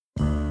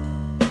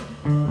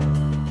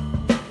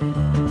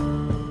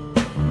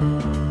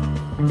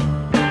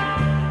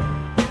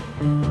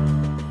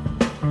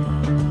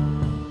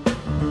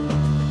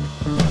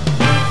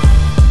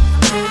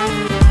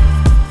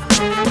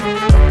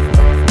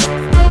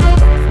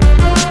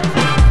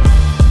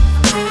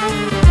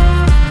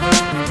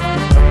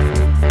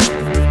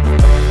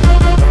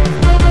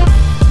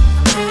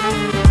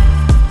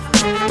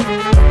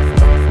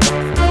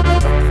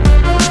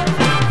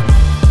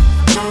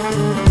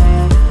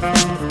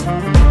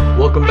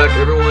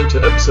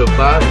episode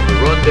 5 of the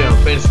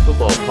Rundown Fantasy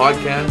Football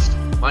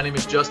Podcast. My name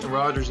is Justin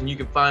Rogers, and you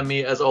can find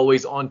me, as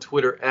always, on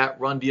Twitter at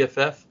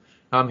RunDFF.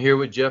 I'm here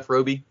with Jeff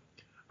Roby.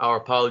 Our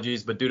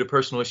apologies, but due to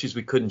personal issues,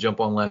 we couldn't jump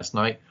on last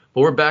night.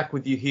 But we're back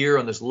with you here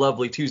on this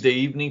lovely Tuesday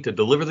evening to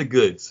deliver the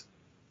goods.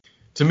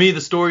 To me,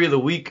 the story of the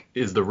week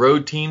is the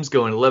road teams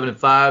going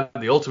 11-5,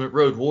 the ultimate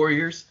road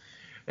warriors,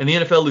 and the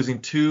NFL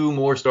losing 2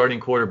 more starting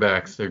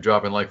quarterbacks. They're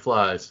dropping like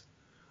flies.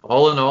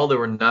 All in all, there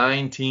were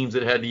 9 teams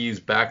that had to use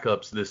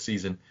backups this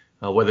season,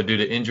 whether due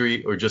to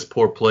injury or just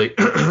poor play.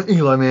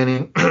 Eli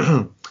Manning.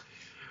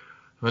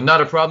 But not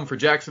a problem for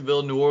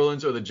Jacksonville, New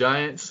Orleans, or the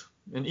Giants.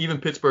 And even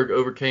Pittsburgh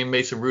overcame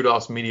Mason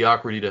Rudolph's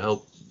mediocrity to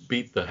help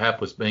beat the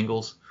hapless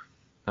Bengals.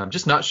 I'm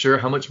just not sure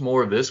how much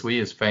more of this we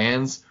as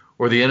fans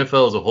or the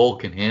NFL as a whole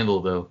can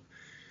handle,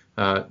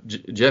 though.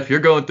 Jeff,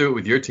 you're going through it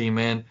with your team,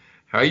 man.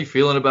 How are you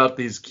feeling about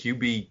the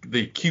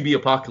QB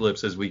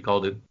apocalypse, as we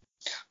called it?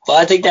 Well,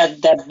 I think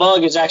that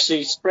bug is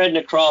actually spreading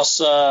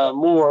across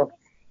more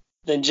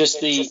than just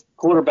the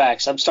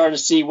quarterbacks. I'm starting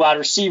to see wide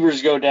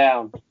receivers go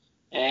down,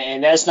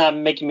 and that's not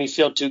making me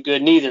feel too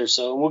good neither.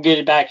 So we'll get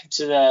it back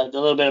into the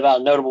little bit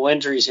about notable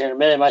injuries here in a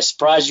minute. I might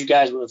surprise you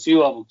guys with a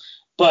few of them,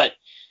 but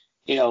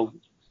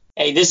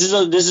hey, this is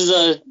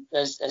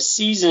a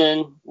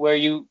season where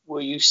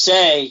you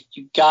say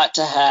you got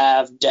to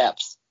have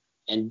depth,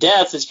 and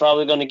depth is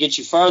probably going to get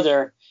you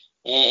further.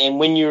 And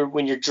when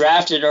you're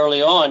drafted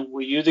early on,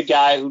 were you the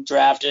guy who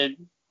drafted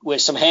with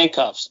some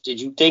handcuffs?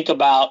 Did you think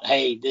about,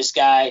 hey, this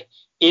guy,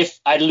 if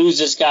I lose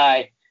this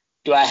guy,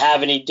 do I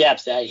have any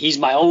depth? He's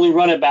my only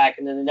running back,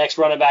 and then the next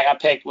running back I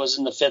picked was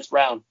in the 5th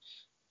round.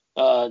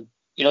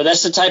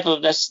 That's the type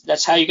of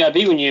that's how you got to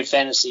be when you're in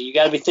fantasy. You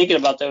got to be thinking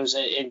about those.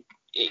 And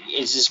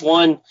is this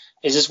one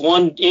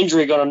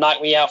injury going to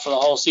knock me out for the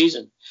whole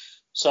season?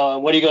 So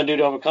what are you going to do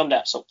to overcome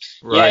that? So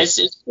right.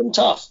 Yeah, it's been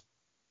tough.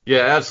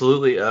 Yeah,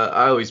 absolutely.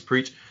 I always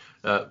preach,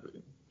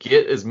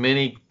 get as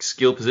many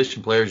skill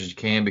position players as you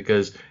can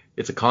because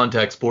it's a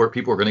contact sport.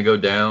 People are going to go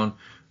down.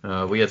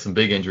 We had some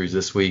big injuries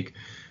this week.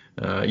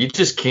 You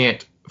just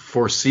can't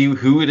foresee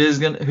who's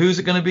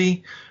it going to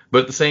be.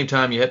 But at the same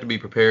time, you have to be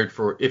prepared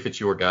for if it's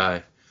your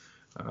guy.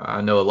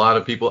 I know a lot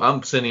of people.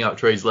 I'm sending out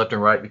trades left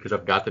and right because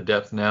I've got the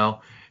depth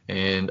now,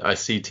 and I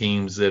see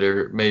teams that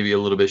are maybe a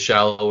little bit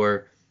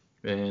shallower,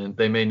 and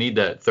they may need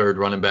that third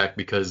running back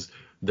because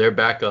their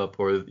backup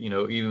or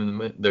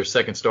even their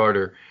second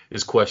starter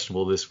is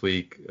questionable this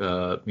week.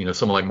 Someone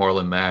like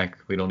Marlon Mack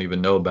we don't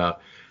even know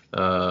about.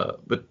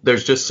 But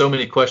there's just so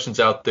many questions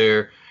out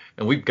there,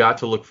 and we've got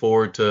to look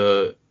forward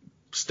to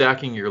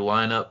stacking your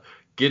lineup,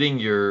 getting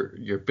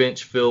your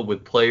bench filled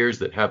with players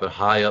that have a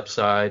high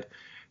upside,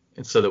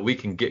 and so that we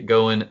can get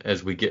going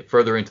as we get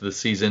further into the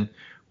season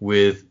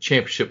with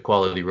championship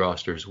quality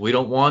rosters. We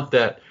don't want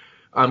that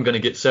I'm going to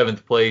get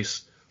 7th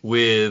place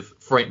with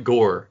Frank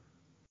Gore.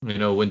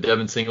 When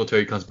Devin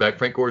Singletary comes back,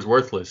 Frank Gore is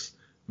worthless.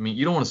 I mean,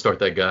 you don't want to start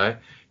that guy.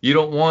 You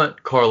don't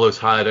want Carlos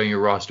Hyde on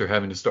your roster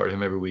having to start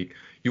him every week.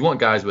 You want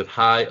guys with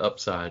high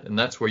upside, and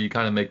that's where you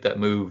kind of make that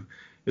move,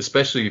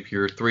 especially if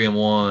you're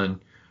 3-1,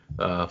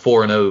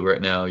 4-0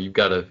 right now. You've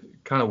got to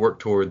kind of work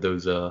toward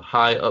those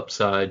high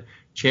upside,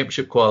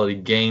 championship quality,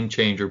 game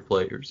changer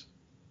players.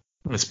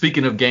 And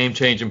speaking of game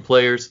changing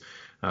players,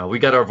 we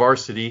got our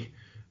varsity.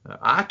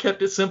 I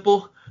kept it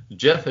simple.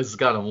 Jeff has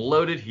got them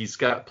loaded. He's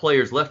got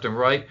players left and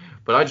right,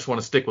 but I just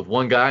want to stick with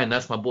one guy, and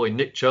that's my boy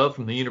Nick Chubb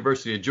from the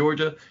University of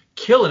Georgia,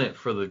 killing it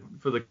for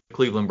the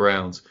Cleveland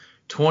Browns.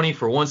 20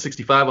 for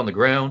 165 on the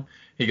ground.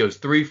 He goes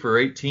 3 for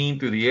 18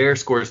 through the air,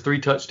 scores 3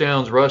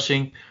 touchdowns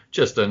rushing.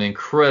 Just an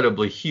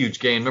incredibly huge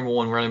game. Number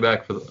 1 running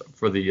back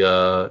for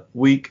the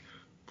week.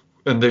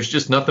 And there's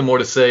just nothing more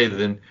to say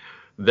than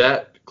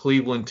that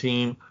Cleveland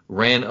team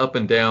ran up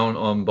and down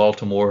on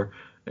Baltimore,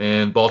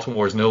 and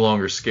Baltimore is no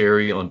longer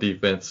scary on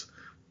defense.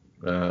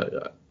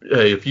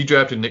 Hey, if you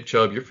drafted Nick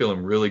Chubb, you're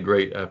feeling really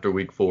great after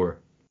week 4.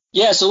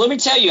 Yeah, so let me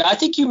tell you, I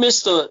think you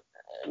missed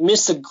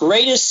the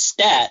greatest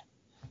stat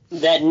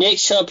that Nick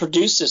Chubb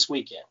produced this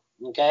weekend,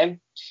 okay?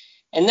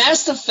 And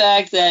that's the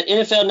fact that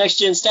NFL Next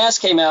Gen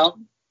Stats came out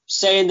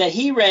saying that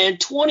he ran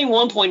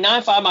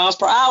 21.95 miles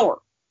per hour,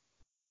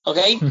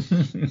 okay?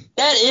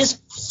 That is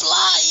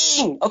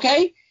flying,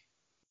 okay?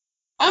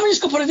 I'm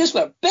just going to put it this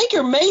way.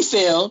 Baker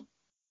Mayfield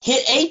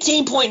hit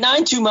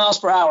 18.92 miles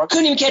per hour.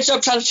 Couldn't even catch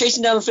up trying to chase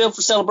him down the field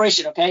for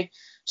celebration, okay?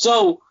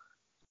 So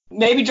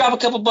maybe drop a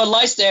couple Bud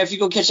Lights there if you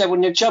go catch up with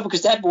Nick Chubb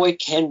because that boy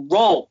can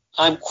roll.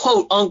 I'm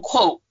quote,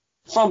 unquote,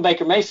 from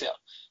Baker Mayfield.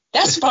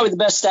 That's probably the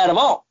best stat of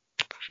all.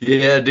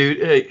 Yeah, dude.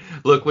 Hey,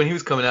 look, when he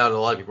was coming out, a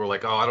lot of people were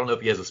like, oh, I don't know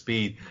if he has a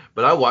speed.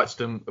 But I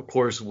watched him, of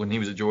course, when he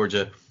was at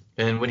Georgia.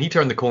 And when he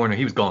turned the corner,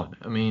 he was gone.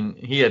 I mean,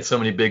 he had so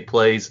many big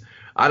plays.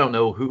 I don't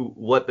know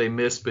what they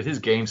missed, but his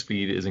game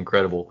speed is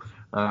incredible.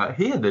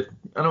 He had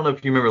I don't know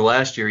if you remember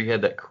last year, he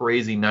had that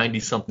crazy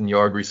 90-something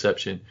yard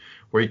reception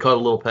where he caught a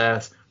little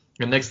pass.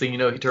 And next thing you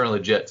know, he turned on the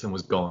Jets and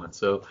was gone.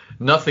 So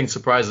nothing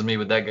surprises me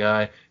with that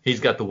guy. He's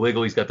got the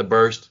wiggle. He's got the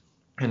burst.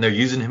 And they're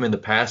using him in the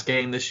pass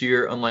game this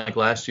year, unlike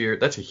last year.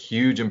 That's a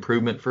huge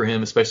improvement for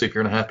him, especially if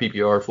you're in a half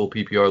PPR, full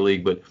PPR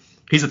league. But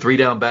he's a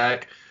 3-down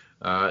back.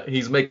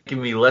 He's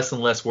making me less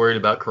and less worried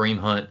about Kareem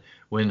Hunt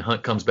when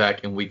Hunt comes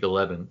back in Week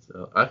 11.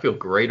 So I feel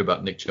great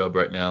about Nick Chubb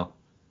right now.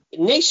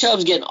 Nick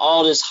Chubb's getting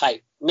all this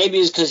hype. Maybe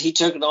it's because he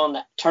turned on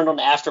the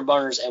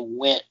afterburners and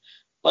went.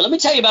 But let me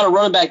tell you about a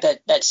running back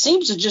that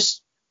seems to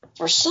just,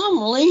 for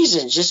some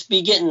reason, just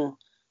be getting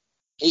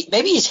 –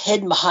 maybe he's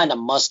hidden behind a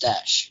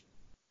mustache.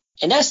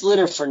 And that's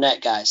Leonard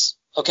Fournette, guys.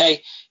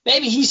 Okay?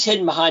 Maybe he's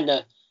hidden behind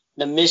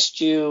the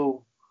missed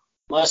you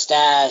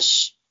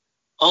mustache,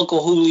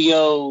 Uncle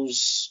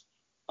Julio's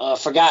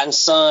forgotten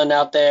son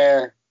out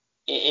there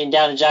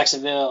down in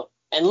Jacksonville.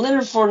 And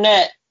Leonard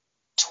Fournette,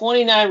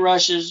 29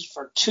 rushes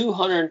for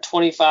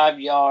 225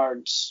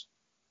 yards.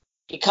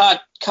 He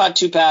caught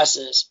 2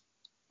 passes.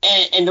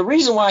 And the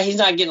reason why he's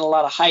not getting a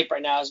lot of hype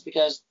right now is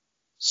because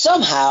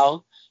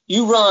somehow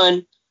you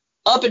run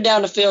up and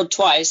down the field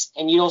twice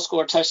and you don't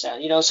score a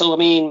touchdown. So I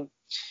mean,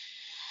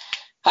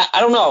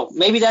 I don't know.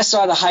 Maybe that's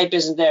why the hype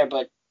isn't there,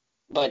 but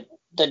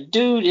the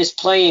dude is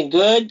playing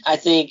good. I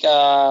think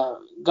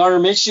Gardner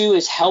Minshew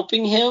is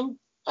helping him.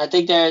 I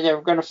think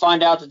they're going to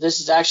find out that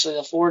this is actually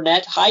the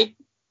Fournette hype,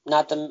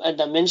 not the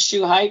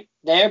Minshew hype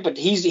there. But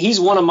he's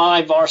one of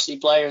my varsity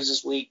players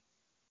this week.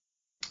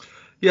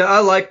 Yeah, I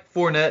like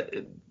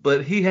Fournette,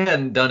 but he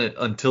hadn't done it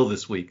until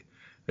this week.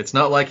 It's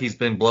not like he's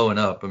been blowing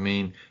up. I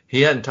mean,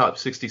 he hadn't topped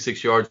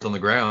 66 yards on the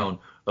ground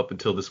up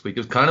until this week. It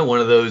was kind of one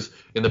of those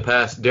in the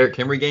past Derrick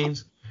Henry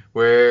games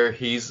where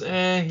he's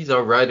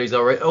all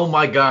right. Oh,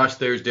 my gosh,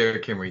 there's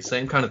Derrick Henry.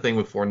 Same kind of thing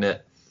with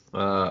Fournette.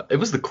 It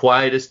was the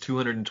quietest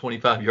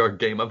 225-yard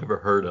game I've ever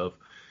heard of.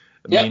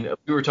 I mean,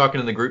 we were talking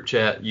in the group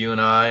chat, you and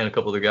I and a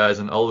couple other guys,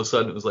 and all of a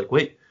sudden it was like,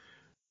 wait,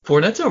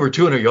 Fournette's over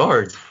 200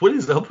 yards. What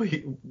is up?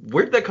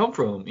 Where did that come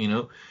from?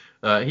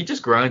 He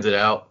just grinds it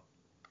out.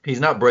 He's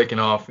not breaking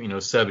off,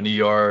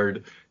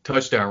 70-yard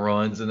touchdown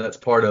runs, and that's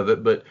part of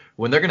it. But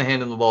when they're going to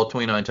hand him the ball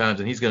 29 times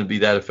and he's going to be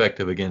that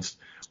effective against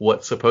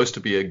what's supposed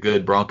to be a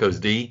good Broncos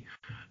D,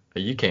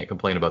 you can't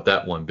complain about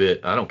that one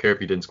bit. I don't care if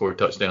he didn't score a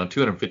touchdown,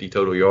 250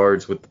 total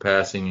yards with the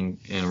passing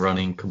and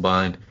running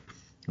combined.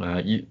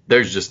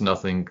 There's just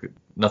nothing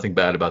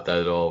bad about that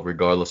at all,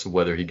 regardless of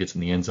whether he gets in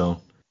the end zone.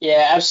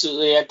 Yeah,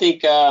 absolutely. I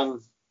think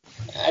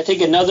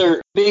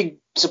another big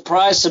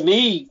surprise to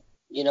me,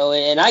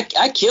 and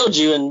I killed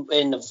you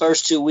in the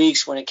first 2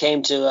 weeks when it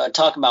came to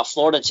talking about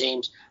Florida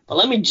teams. But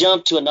let me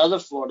jump to another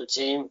Florida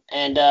team.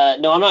 And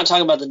no, I'm not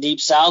talking about the Deep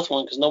South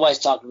one because nobody's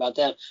talking about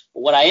them. But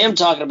what I am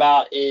talking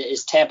about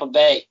is Tampa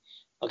Bay.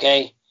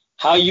 Okay,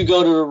 how you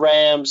go to the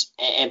Rams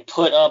and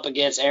put up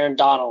against Aaron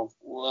Donald,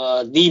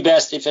 the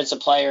best defensive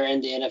player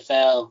in the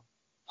NFL,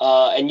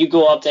 and you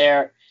go up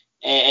there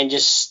and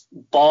just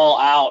ball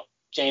out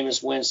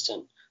Jameis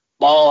Winston,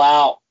 ball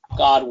out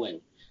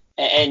Godwin.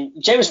 And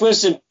Jameis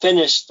Winston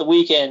finished the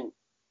weekend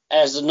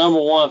as the number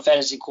 1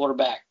 fantasy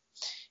quarterback.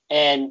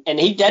 And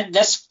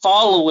that's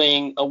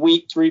following a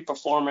week 3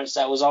 performance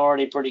that was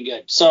already pretty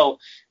good. So,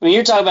 I mean,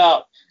 you're talking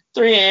about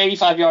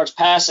 385 yards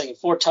passing and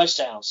 4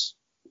 touchdowns.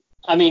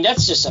 I mean,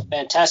 that's just a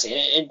fantastic.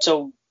 And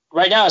so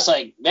right now it's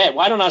like, man,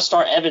 why don't I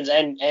start Evans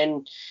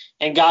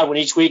and Godwin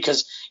each week?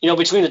 Because,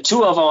 between the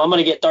 2 of them, I'm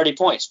going to get 30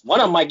 points. One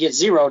of them might get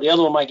 0. The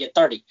other one might get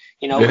 30.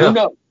 Who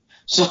knows?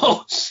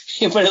 So,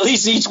 but at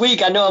least each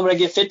week I know I'm going to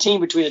get 15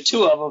 between the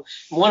 2 of them.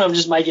 One of them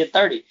just might get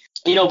 30.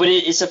 But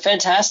it's a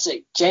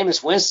fantastic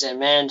Jameis Winston,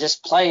 man,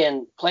 just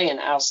playing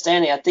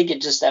outstanding. I think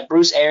it just that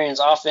Bruce Arians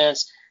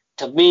offense,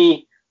 to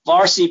me,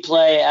 varsity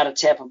play out of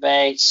Tampa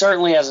Bay.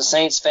 Certainly as a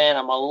Saints fan,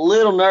 I'm a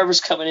little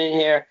nervous coming in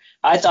here.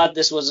 I thought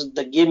this was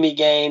the gimme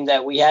game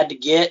that we had to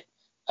get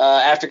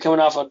after coming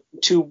off of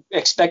 2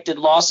 expected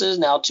losses,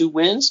 now 2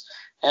 wins.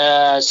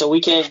 So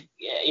we can,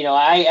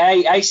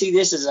 I see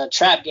this as a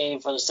trap game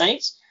for the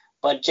Saints,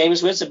 but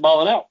Jameis Winston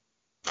balling out.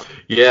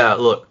 Yeah,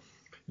 look,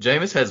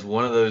 Jameis has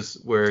one of those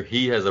where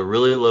he has a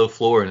really low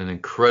floor and an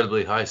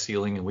incredibly high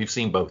ceiling, and we've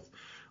seen both.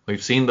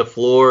 We've seen the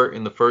floor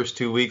in the first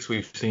 2 weeks.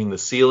 We've seen the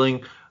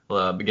ceiling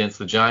against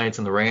the Giants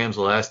and the Rams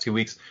the last 2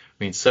 weeks.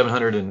 I mean,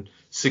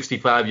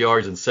 765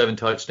 yards and 7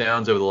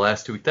 touchdowns over the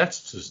last 2 weeks.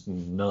 That's just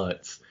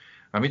nuts.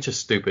 I mean, just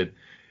stupid.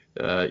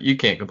 You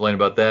can't complain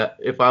about that.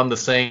 If I'm the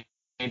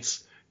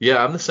Saints,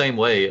 yeah, I'm the same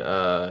way.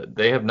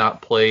 They have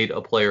not played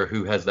a player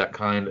who has that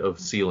kind of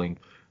ceiling.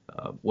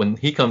 When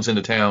he comes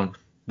into town,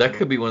 that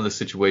could be one of the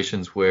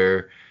situations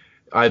where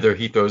either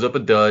he throws up a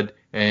dud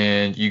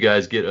and you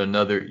guys get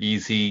another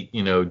easy,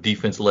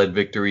 defense-led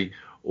victory,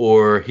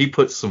 or he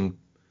puts some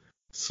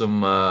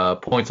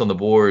points on the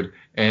board,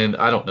 and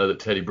I don't know that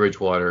Teddy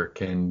Bridgewater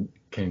can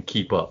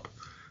keep up.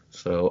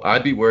 So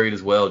I'd be worried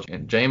as well.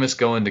 And Jameis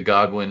going to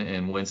Godwin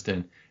and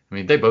Winston, I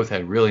mean, they both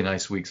had really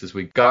nice weeks this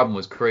week. Godwin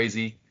was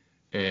crazy,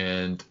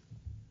 and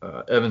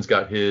Evans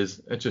got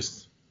his. It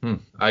just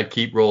I'd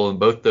keep rolling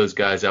both those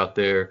guys out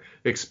there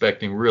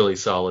expecting really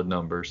solid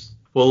numbers.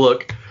 Well,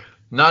 look,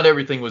 not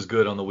everything was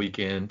good on the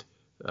weekend.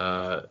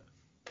 I'll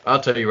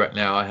tell you right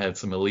now, I had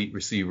some elite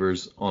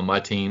receivers on my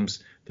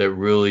teams that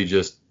really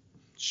just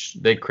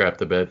they crapped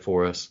the bed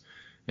for us.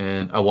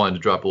 And I wanted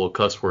to drop a little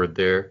cuss word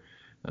there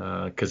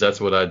because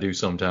that's what I do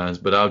sometimes.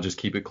 But I'll just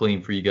keep it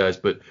clean for you guys.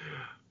 But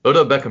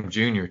Odell Beckham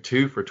Jr.,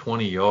 2 for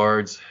 20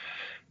 yards.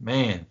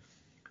 Man,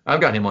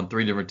 I've got him on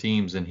 3 different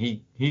teams, and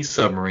he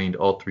submarined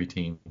all 3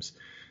 teams.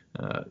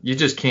 You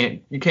just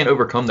can't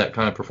overcome that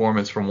kind of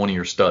performance from one of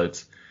your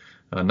studs.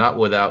 Not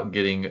without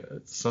getting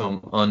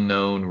some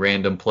unknown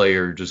random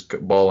player just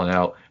balling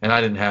out. And I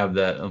didn't have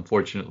that,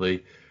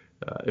 unfortunately.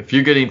 If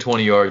you're getting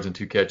 20 yards and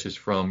 2 catches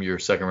from your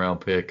second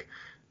round pick,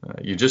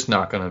 you're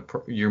not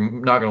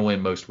gonna win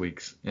most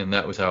weeks. And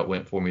that was how it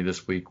went for me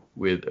this week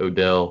with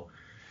Odell.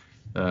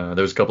 There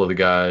was a couple of the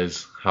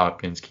guys,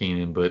 Hopkins,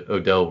 Keenan, but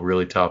Odell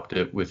really topped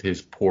it with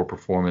his poor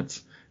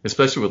performance,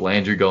 especially with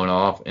Landry going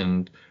off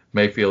and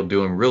Mayfield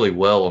doing really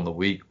well on the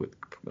week with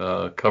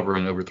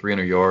covering over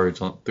 300 yards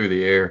through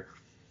the air.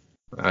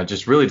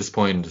 Just really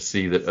disappointed to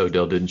see that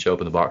Odell didn't show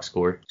up in the box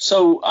score.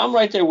 So I'm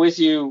right there with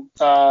you,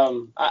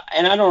 and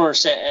I don't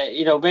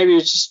understand. Maybe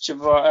it's just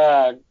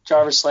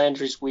Jarvis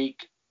Landry's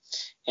week,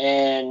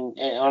 and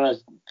on a,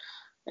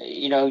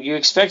 you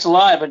expect a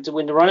lot, but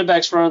when the running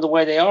backs run the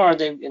way they are,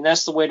 and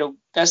that's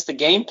the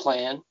game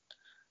plan.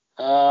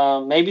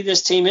 Maybe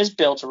this team is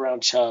built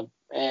around Chubb,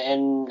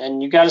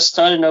 and you got a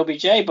stud in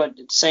OBJ, but at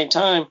the same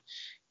time,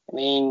 I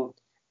mean,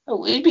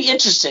 it'd be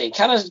interesting,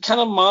 kind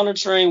of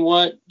monitoring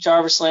what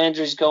Jarvis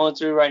Landry's going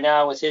through right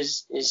now with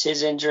his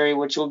injury,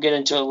 which we'll get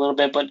into a little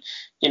bit. But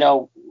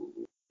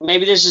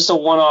maybe this is a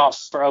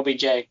one-off for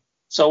OBJ.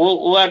 So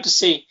we'll have to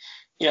see.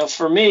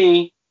 For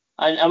me,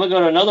 I'm gonna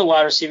go to another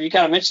wide receiver. You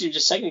kind of mentioned it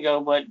just a second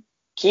ago, but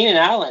Keenan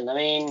Allen. I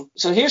mean,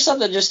 so here's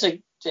something just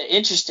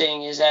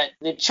interesting is that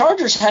the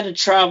Chargers had to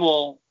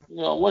travel.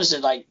 What is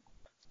it like?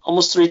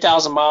 Almost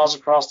 3,000 miles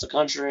across the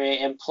country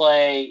and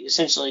play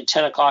essentially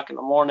 10 o'clock in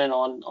the morning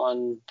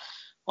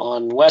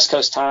on West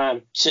Coast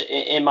time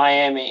in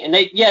Miami. And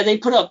they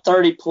put up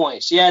 30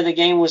 points. Yeah, the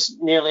game was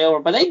nearly over,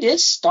 but they did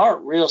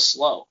start real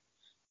slow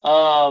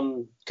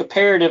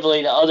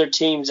comparatively to other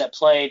teams that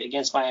played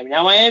against Miami.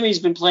 Now, Miami's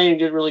been playing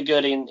really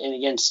good in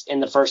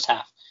the first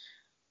half.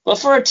 But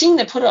for a team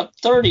that put up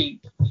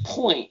 30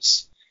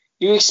 points,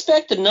 you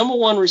expect the number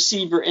one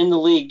receiver in the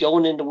league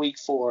going into week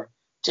 4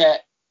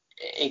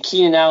 and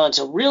Keenan Allen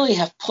to really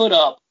have put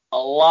up a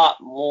lot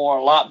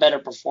better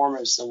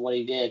performance than what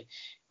he did.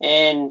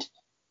 And,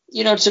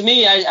 to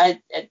me,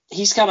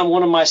 he's kind of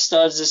one of my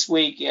studs this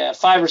week.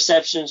 5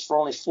 receptions for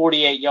only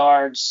 48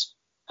 yards.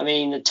 I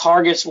mean, the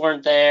targets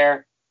weren't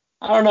there.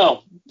 I don't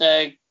know.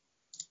 I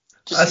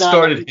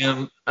started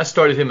him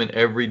in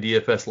every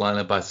DFS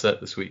lineup I set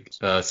this week,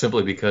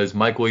 simply because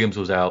Mike Williams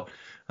was out.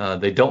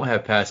 They don't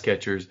have pass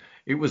catchers.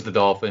 It was the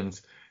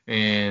Dolphins.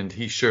 And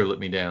he sure let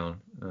me down.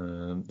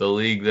 The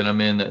league that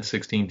I'm in, that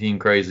 16-team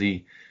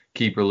crazy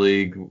keeper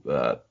league,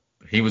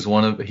 he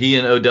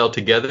and Odell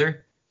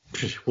together,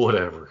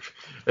 whatever.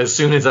 As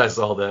soon as I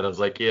saw that, I was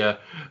like, yeah,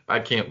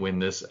 I can't win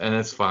this, and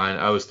that's fine.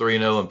 I was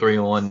 3-0. I'm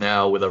 3-1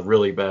 now with a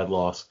really bad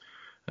loss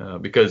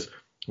because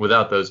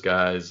without those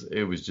guys,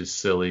 it was just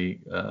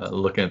silly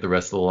looking at the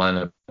rest of the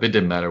lineup. It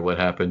didn't matter what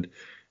happened.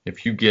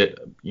 If you get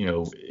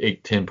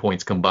 8-10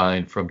 points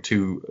combined from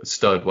 2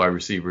 stud wide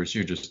receivers,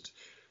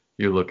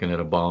 you're looking at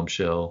a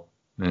bombshell,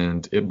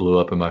 and it blew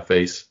up in my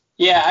face.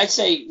 Yeah, I'd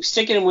say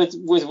sticking with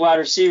wide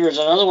receivers,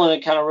 another one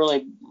that kind of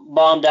really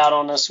bombed out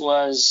on us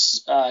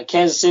was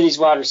Kansas City's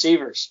wide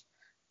receivers.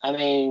 I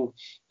mean,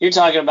 you're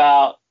talking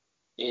about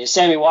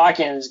Sammy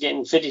Watkins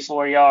getting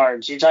 54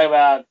 yards. You're talking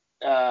about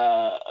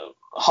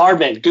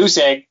Hardman, goose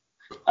egg,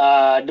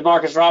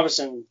 Demarcus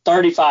Robinson,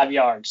 35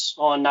 yards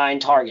on 9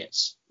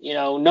 targets.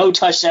 No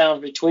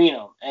touchdowns between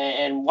them,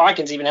 and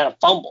Watkins even had a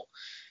fumble.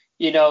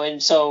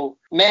 And so,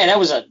 man, that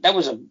was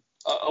a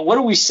what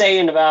are we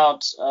saying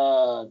about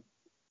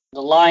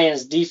the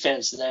Lions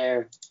defense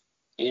there,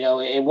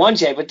 in one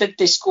day, but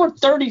they scored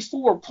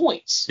 34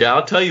 points. Yeah,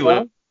 I'll tell you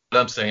what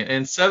I'm saying.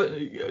 And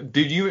 7,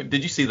 did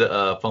you see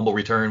the fumble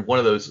return?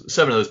 7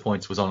 of those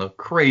points was on a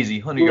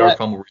crazy 100-yard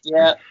fumble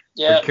return.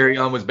 Yeah.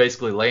 Kerryon was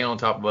basically laying on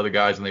top of other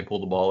guys, and they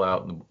pulled the ball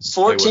out.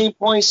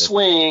 14-point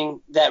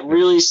swing that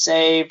really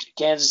saved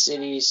Kansas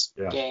City's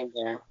game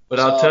there. But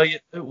I'll tell you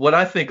what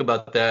I think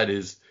about that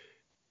is,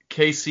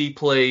 KC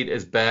played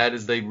as bad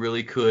as they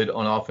really could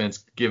on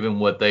offense, given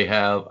what they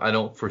have. I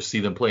don't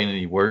foresee them playing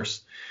any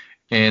worse.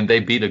 And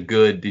they beat a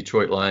good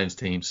Detroit Lions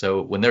team.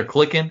 So when they're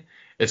clicking,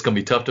 it's going to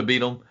be tough to beat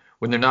them.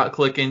 When they're not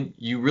clicking,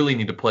 you really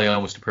need to play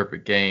almost a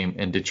perfect game.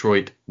 And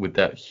Detroit, with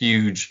that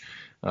huge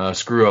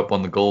screw up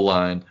on the goal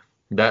line,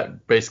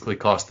 that basically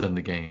cost them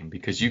the game,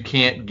 because you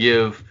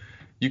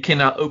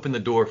cannot open the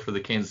door for the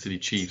Kansas City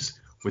Chiefs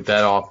with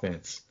that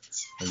offense.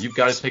 And you've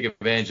got to take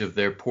advantage of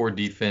their poor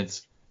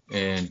defense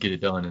and get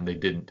it done, and they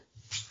didn't.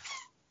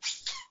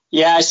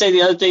 Yeah, I say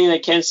the other thing in the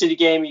Kansas City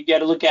game you got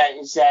to look at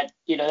is that,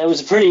 there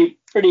was a pretty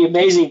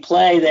amazing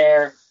play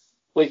there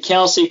with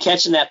Kelsey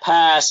catching that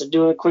pass and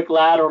doing a quick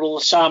lateral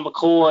to LaShawn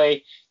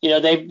McCoy.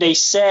 They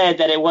said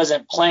that it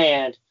wasn't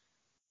planned,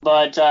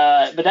 but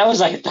that was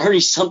like a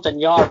 30-something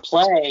yard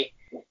play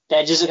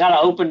that just kind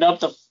of opened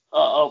up the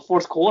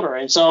fourth quarter.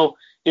 And so,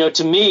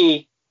 to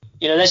me,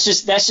 That's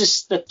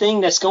just the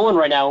thing that's going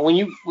right now.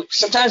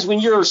 Sometimes when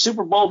you're a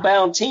Super Bowl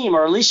bound team,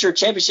 or at least you're a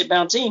championship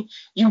bound team,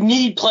 you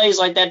need plays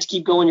like that to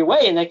keep going your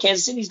way, and that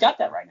Kansas City's got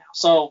that right now.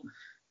 So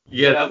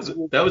yeah,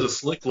 that was a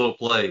slick little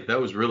play. That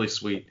was really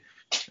sweet.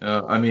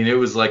 I mean, it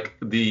was like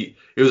it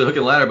was a hook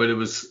and ladder, but it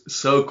was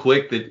so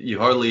quick that you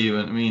hardly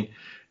even. I mean,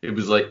 it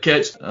was like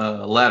catch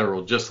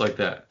lateral just like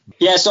that.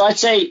 Yeah, so I'd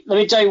say, let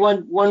me tell you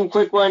one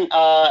quick one.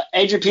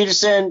 Adrian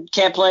Peterson,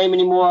 can't play him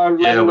anymore.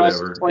 Yeah,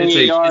 whatever.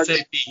 28 yards.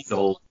 It's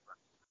old.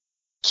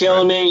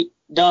 Killing me,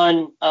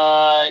 done.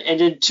 And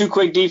did two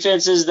quick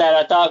defenses that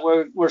I thought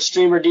were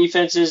streamer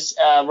defenses.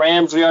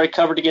 Rams, we already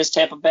covered against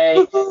Tampa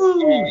Bay.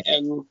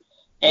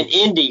 And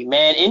Indy,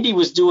 man. Indy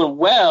was doing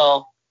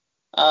well.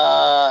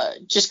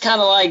 Just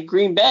kind of like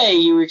Green Bay,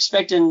 you were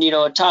expecting,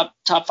 a top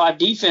 5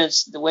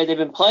 defense the way they've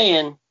been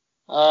playing.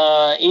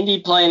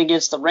 Indy playing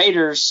against the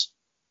Raiders,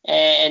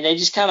 and they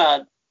just kind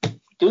of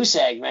goose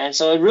egg, man.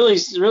 So it really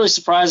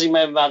surprising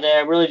me about that.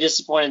 I'm really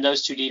disappointed in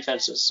those two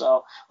defenses.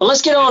 So, but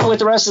let's get on with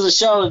the rest of the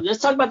show. Let's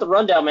talk about the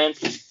rundown, man.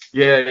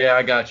 Yeah,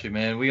 I got you,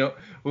 man. We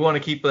want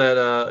to keep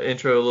that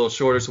intro a little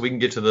shorter so we can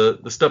get to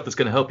the stuff that's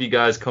going to help you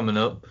guys coming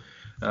up.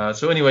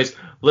 So anyways,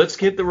 let's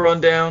get the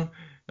rundown.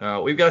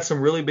 We've got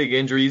some really big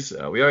injuries.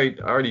 We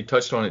already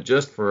touched on it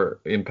just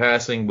in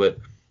passing, but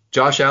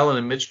Josh Allen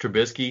and Mitch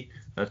Trubisky,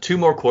 2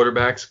 more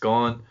quarterbacks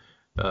gone.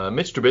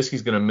 Mitch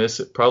Trubisky's going to miss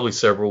it probably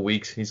several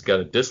weeks. He's got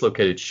a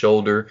dislocated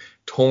shoulder,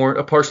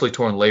 a partially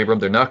torn labrum.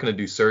 They're not going to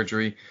do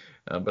surgery,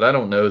 but I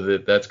don't know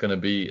that that's going to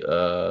be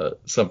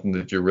something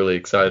that you're really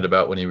excited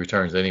about when he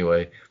returns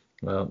anyway.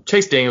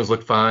 Chase Daniels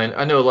looked fine.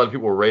 I know a lot of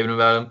people were raving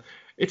about him.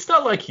 It's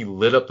not like he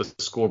lit up the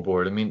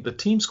scoreboard. I mean, the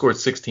team scored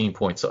 16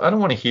 points, so I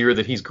don't want to hear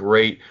that he's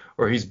great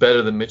or he's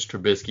better than Mitch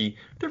Trubisky.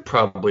 They're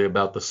probably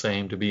about the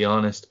same, to be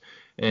honest.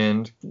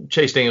 And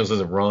Chase Daniels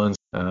doesn't run.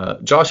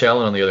 Josh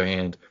Allen, on the other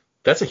hand,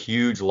 that's a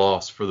huge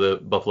loss for the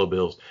Buffalo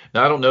Bills.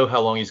 Now, I don't know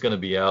how long he's going to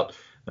be out.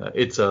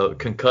 It's a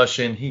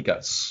concussion. He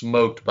got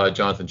smoked by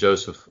Jonathan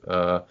Joseph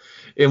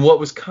in what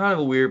was kind of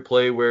a weird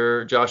play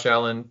where Josh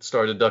Allen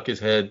started to duck his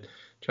head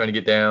trying to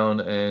get down,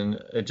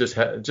 and it just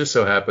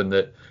so happened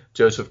that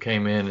Joseph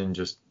came in and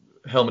just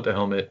helmet to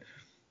helmet.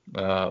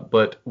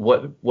 But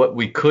what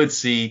we could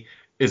see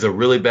is a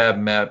really bad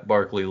Matt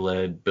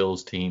Barkley-led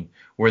Bills team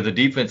where the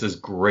defense is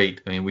great.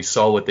 I mean, we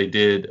saw what they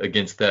did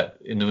against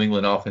that New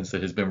England offense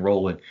that has been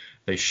rolling.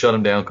 They shut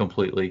them down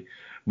completely.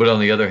 But on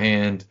the other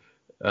hand,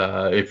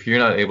 if you're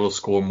not able to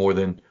score more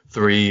than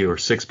 3 or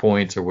 6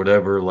 points or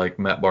whatever, like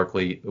Matt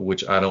Barkley,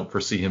 which I don't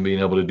foresee him being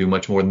able to do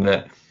much more than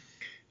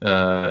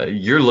that,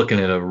 you're looking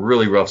at a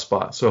really rough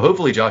spot. So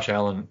hopefully Josh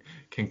Allen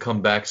can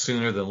come back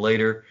sooner than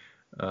later.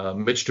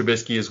 Mitch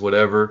Trubisky is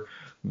whatever.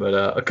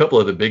 But a couple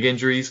of the big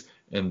injuries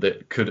and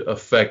that could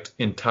affect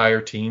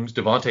entire teams.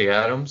 Devontae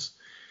Adams,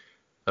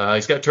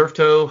 he's got turf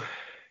toe.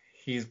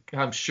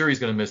 I'm sure he's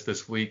going to miss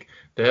this week.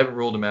 They haven't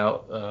ruled him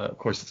out. Of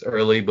course, it's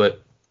early,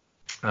 but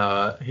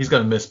he's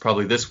going to miss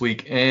probably this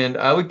week. And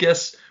I would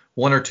guess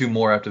 1 or 2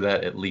 more after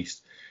that at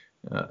least.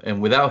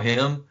 And without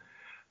him,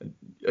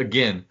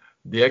 again,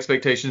 the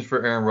expectations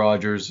for Aaron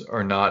Rodgers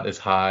are not as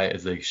high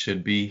as they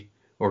should be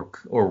or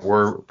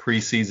were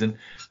preseason.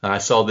 I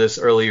saw this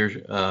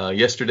earlier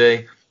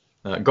yesterday.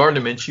 Gardner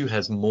Minshew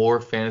has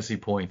more fantasy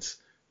points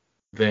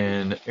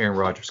than Aaron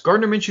Rodgers.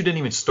 Gardner Minshew didn't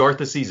even start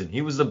the season.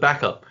 He was the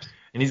backup,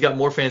 and he's got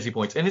more fantasy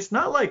points. And it's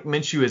not like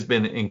Minshew has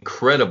been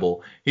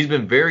incredible. He's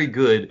been very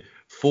good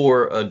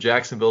for a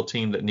Jacksonville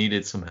team that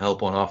needed some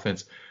help on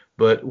offense.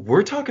 But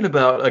we're talking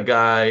about a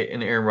guy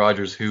in Aaron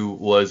Rodgers who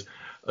was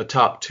a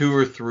top 2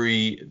 or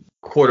 3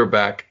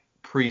 quarterback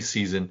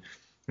preseason,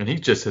 and he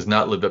just has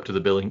not lived up to the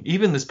billing.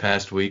 Even this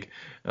past week,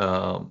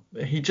 I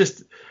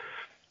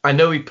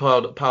know he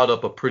piled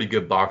up a pretty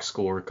good box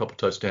score, a couple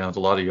touchdowns, a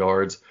lot of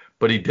yards,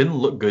 but he didn't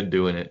look good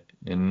doing it.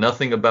 And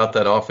nothing about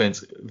that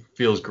offense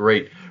feels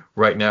great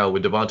right now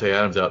with Devontae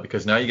Adams out,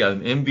 because now you got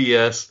an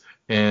MVS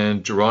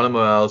and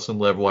Geronimo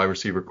Allison-led wide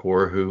receiver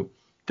core who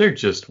they're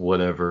just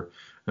whatever.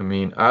 I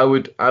mean, I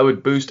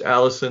would boost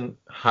Allison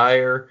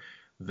higher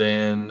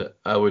than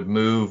I would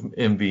move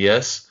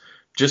MVS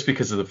just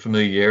because of the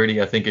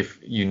familiarity. I think if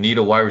you need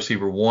a wide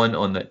receiver 1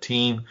 on that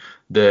team,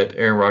 that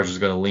Aaron Rodgers is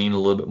going to lean a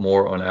little bit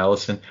more on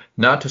Allison.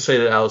 Not to say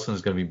that Allison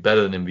is going to be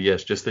better than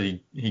MVS, just that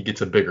he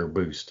gets a bigger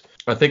boost.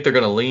 I think they're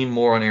going to lean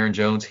more on Aaron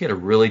Jones. He had a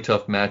really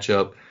tough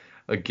matchup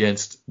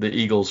against the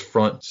Eagles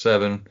front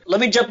 7. Let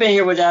me jump in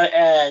here with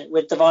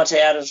Devontae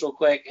Adams real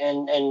quick.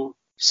 And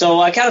so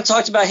I kind of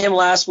talked about him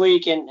last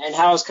week and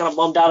how I was kind of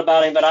bummed out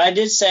about him. But I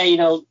did say,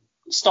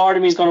 start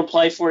him. He's going to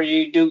play for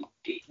you.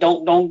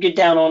 Don't get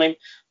down on him.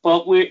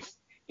 But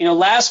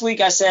last week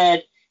I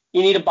said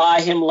you need to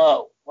buy him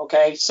low.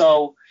 Okay,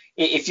 so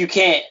if you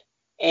can,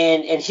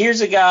 and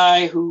here's a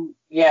guy who,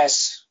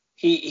 yes,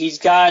 he's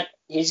got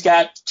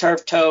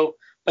turf toe,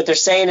 but they're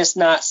saying it's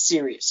not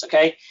serious.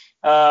 Okay,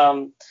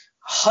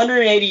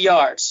 180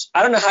 yards.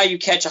 I don't know how you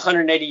catch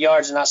 180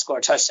 yards and not score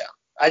a touchdown.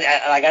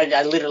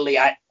 I literally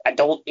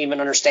don't even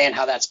understand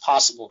how that's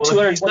possible. Well,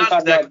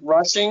 225 yards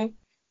rushing.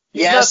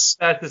 He's not the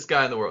fastest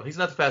guy in the world. He's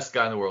not the fastest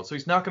guy in the world, so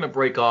he's not going to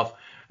break off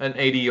an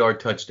 80-yard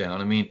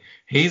touchdown. I mean,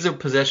 he's a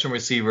possession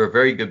receiver, a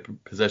very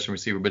good possession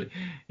receiver, but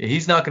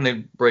he's not going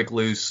to break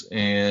loose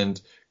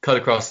and cut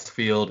across the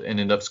field and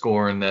end up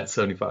scoring that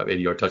 75,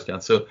 80-yard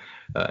touchdown. So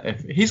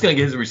he's going to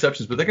get his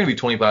receptions, but they're going to be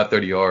 25,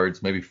 30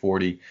 yards, maybe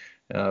 40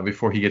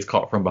 before he gets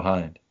caught from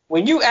behind.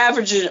 When you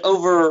average it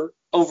over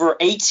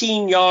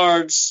 18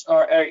 yards,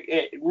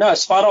 no,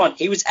 spot on.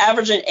 He was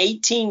averaging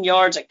 18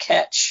 yards a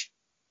catch.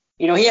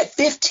 He had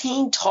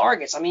 15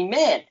 targets. I mean,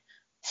 man,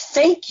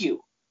 thank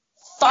you.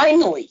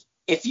 Finally,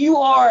 if you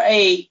are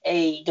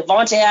a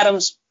Davante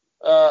Adams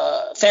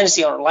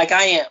fantasy owner like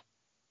I am,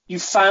 you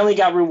finally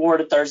got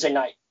rewarded Thursday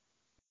night.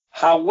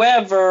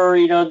 However,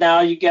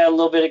 now you get a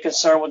little bit of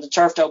concern with the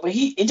turf toe, but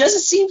it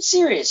doesn't seem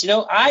serious.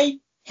 I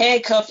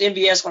handcuffed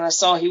MVS when I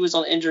saw he was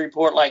on the injury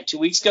report like 2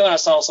 weeks ago, and I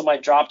saw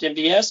somebody dropped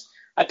MVS.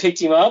 I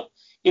picked him up.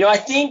 I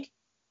think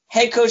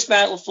head coach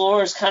Matt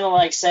LaFleur is kind of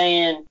like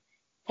saying,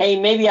 hey,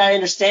 maybe I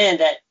understand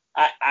that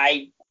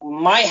I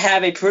might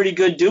have a pretty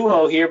good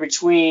duo here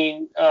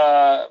between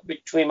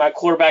my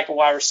quarterback and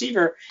wide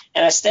receiver,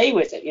 and I stay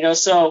with it.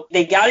 So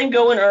they got him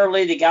going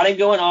early. They got him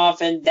going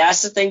often.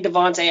 That's the thing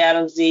Davante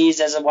Adams needs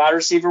as a wide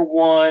receiver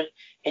one,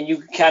 and you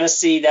can kind of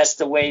see that's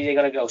the way they're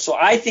going to go. So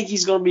I think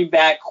he's going to be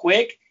back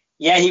quick.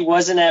 Yeah, he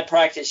wasn't at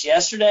practice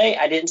yesterday.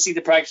 I didn't see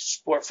the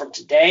practice report from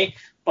today,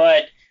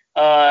 but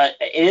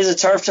it is a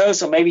turf toe,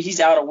 so maybe he's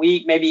out a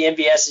week. Maybe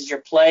MVS is your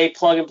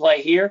plug and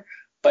play here.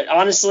 But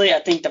honestly, I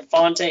think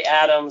Davante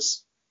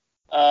Adams,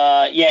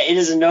 it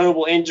is a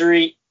notable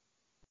injury.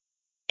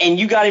 And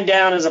you got him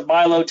down as a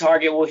buy low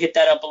target. We'll hit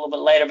that up a little bit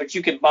later, but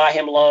you can buy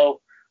him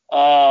low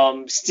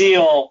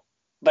still.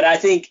 But I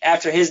think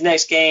after his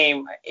next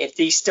game, if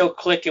he's still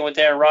clicking with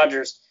Aaron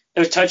Rodgers,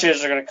 those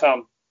touchdowns are going to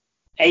come.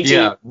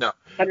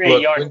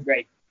 180 yards,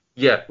 great.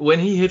 Yeah, when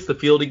he hits the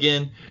field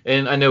again,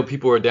 and I know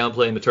people are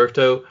downplaying the turf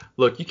toe.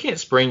 Look, you can't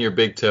sprain your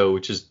big toe,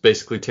 which is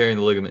basically tearing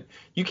the ligament.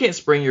 You can't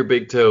sprain your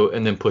big toe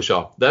and then push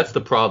off. That's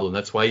the problem.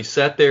 That's why he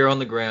sat there on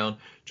the ground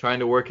trying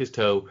to work his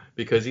toe,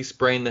 because he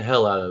sprained the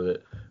hell out of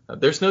it.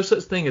 There's no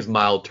such thing as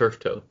mild turf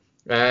toe.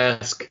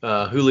 Ask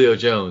Julio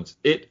Jones.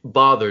 It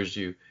bothers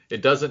you.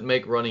 It doesn't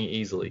make running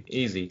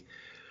easy.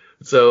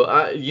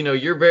 So,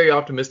 you're very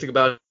optimistic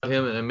about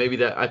him, and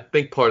maybe I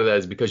think part of that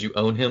is because you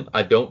own him.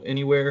 I don't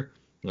anywhere.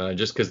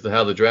 Just because of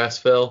how the drafts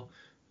fell.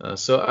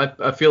 So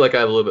I feel like I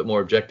have a little bit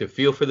more objective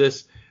feel for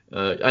this.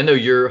 I know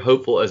you're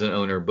hopeful as an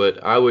owner,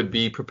 but I would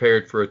be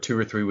prepared for a 2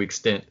 or 3 week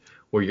stint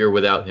where you're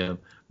without him.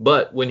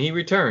 But when he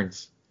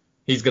returns,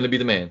 he's going to be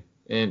the man.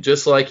 And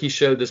just like he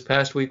showed this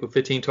past week with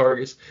 15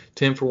 targets,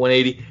 10 for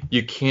 180,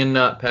 you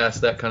cannot pass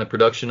that kind of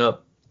production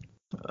up.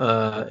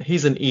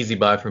 He's an easy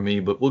buy for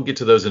me, but we'll get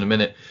to those in a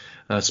minute.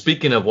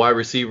 Speaking of wide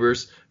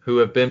receivers who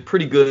have been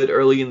pretty good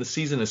early in the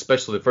season,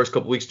 especially the first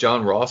couple weeks,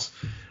 John Ross.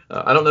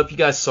 I don't know if you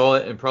guys saw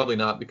it, and probably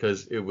not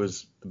because it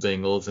was the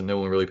Bengals and no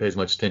one really pays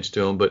much attention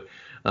to him. But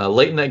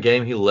late in that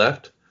game, he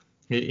left.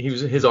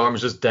 His arm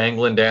was just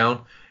dangling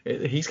down.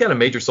 He's got a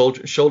major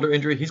shoulder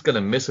injury. He's going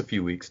to miss a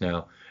few weeks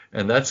now,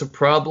 and that's a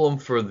problem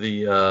for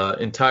the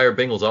entire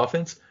Bengals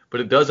offense.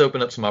 But it does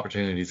open up some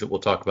opportunities that we'll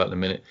talk about in a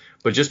minute.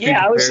 But just be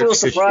prepared, I was a little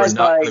surprised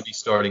you're not going to be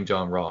starting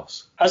John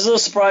Ross. I was a little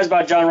surprised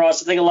by John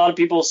Ross. I think a lot of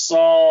people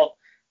saw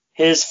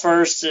his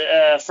first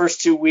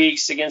 2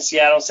 weeks against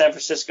Seattle and San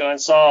Francisco and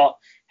saw,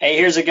 hey,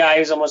 here's a guy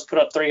who's almost put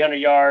up 300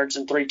 yards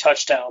and 3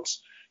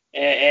 touchdowns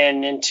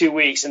in 2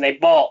 weeks, and they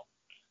ball.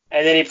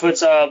 And then he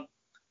puts up,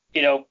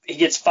 he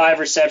gets 5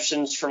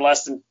 receptions for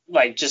less than,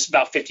 just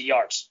about 50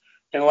 yards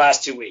in the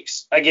last 2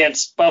 weeks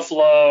against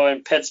Buffalo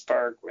and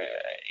Pittsburgh.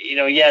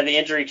 The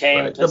injury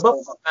came. Right. The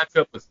Buffalo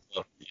matchup was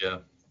tough, yeah.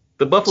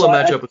 The Buffalo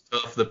matchup was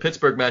tough. The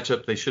Pittsburgh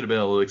matchup, they should have been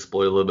able to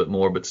exploit a little bit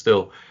more, but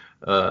still,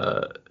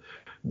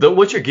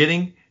 what you're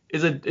getting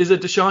is a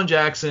Deshaun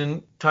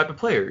Jackson type of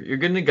player. You're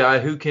getting a guy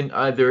who can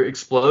either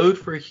explode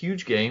for a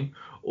huge game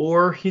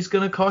or he's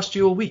going to cost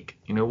you a week.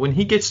 When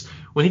he gets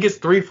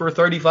 3 for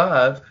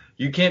 35,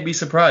 you can't be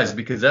surprised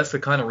because that's the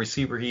kind of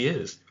receiver he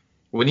is.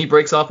 When he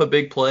breaks off a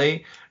big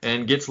play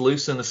and gets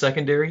loose in the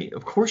secondary,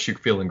 of course you're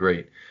feeling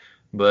great.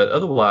 But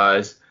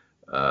otherwise,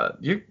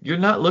 you're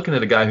not looking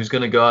at a guy who's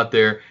going to go out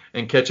there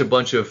and catch a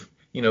bunch of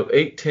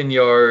 8-10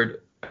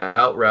 yard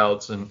out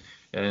routes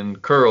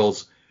and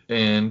curls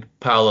and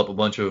pile up a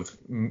bunch of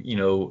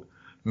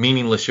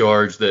meaningless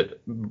yards that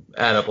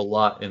add up a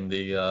lot in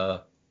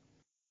the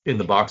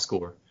box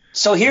score.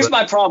 So here's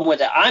my problem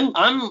with it.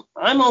 I'm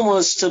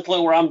almost to the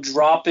point where I'm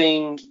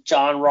dropping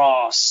John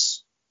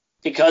Ross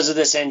because of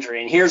this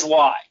injury, and here's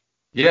why.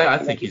 Yeah, I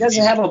think he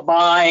doesn't have a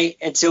bye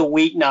until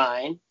week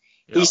 9.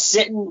 Yeah. He's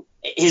sitting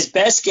his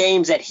best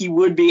games that he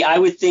would be, I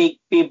would think,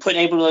 being put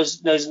able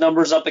to those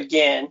numbers up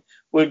again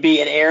would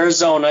be at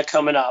Arizona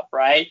coming up,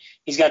 right?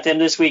 He's got them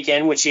this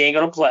weekend, which he ain't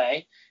going to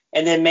play.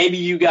 And then maybe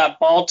you got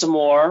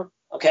Baltimore,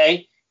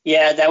 okay?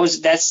 Yeah,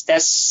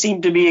 that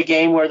seemed to be a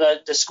game where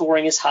the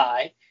scoring is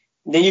high.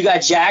 And then you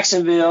got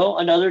Jacksonville,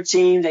 another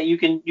team that you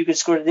can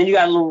score. Then you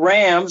got the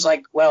Rams,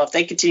 if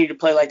they continue to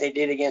play like they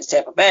did against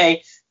Tampa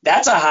Bay,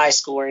 that's a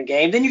high-scoring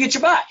game. Then you get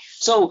your bye.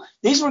 So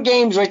these were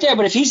games right there.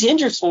 But if he's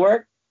injured for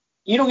it,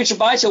 you don't get your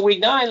bye till week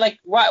 9. Like,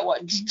 why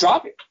just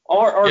drop it,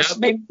 or Yeah.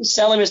 maybe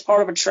sell him as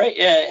part of a trade,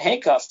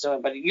 handcuff to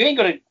him. But you ain't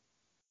gonna.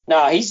 No,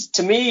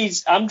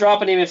 I'm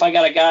dropping him if I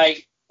got a guy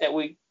that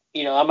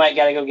I might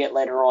gotta go get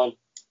later on.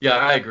 Yeah,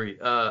 I agree.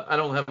 I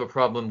don't have a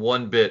problem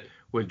one bit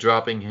with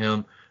dropping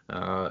him.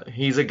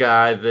 He's a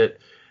guy that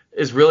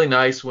is really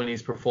nice when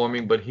he's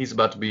performing, but he's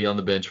about to be on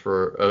the bench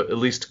for at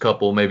least a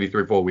couple, maybe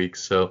 3 or 4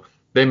 weeks. So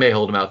they may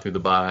hold him out through the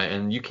bye,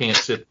 and you can't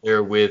sit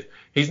there with.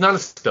 He's not a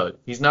stud.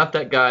 He's not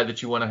that guy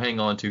that you want to hang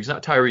on to. He's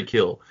not Tyreek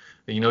Hill.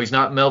 He's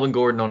not Melvin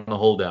Gordon on a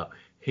holdout.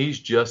 He's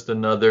just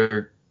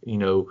another,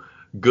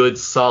 good,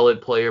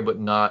 solid player, but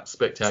not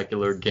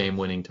spectacular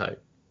game-winning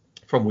type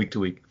from week to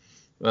week.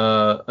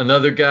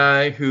 Another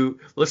guy who,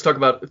 let's talk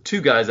about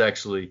 2 guys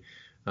actually.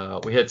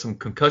 We had some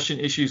concussion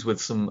issues with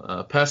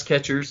some pass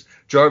catchers.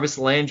 Jarvis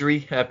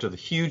Landry, after the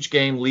huge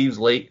game, leaves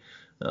late.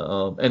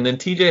 And then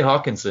TJ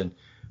Hawkinson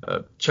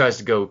tries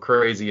to go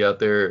crazy out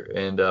there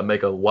and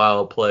make a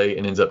wild play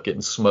and ends up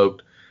getting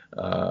smoked.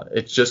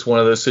 It's just one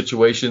of those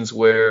situations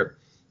where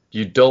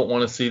you don't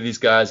want to see these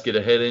guys get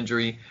a head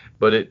injury,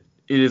 but it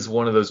is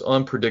one of those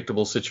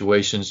unpredictable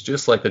situations,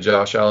 just like the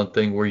Josh Allen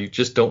thing, where you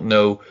just don't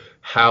know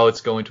how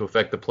it's going to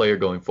affect the player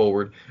going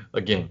forward.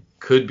 Again,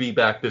 could be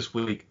back this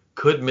week,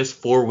 could miss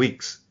 4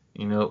 weeks.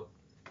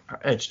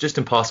 It's just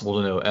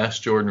impossible to know.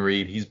 Ask Jordan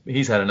Reed.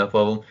 He's had enough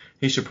of them.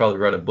 He should probably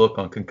write a book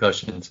on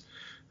concussions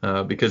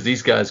because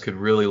these guys could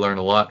really learn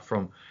a lot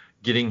from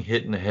getting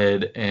hit in the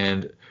head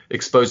and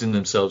exposing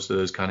themselves to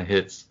those kind of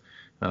hits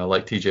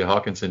like TJ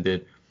Hawkinson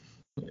did.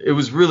 It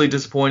was really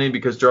disappointing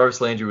because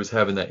Jarvis Landry was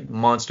having that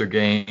monster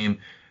game.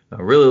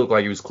 Really looked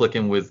like he was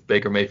clicking with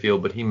Baker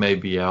Mayfield, but he may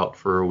be out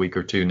for a week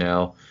or 2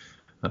 now.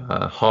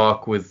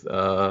 Hawk with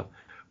for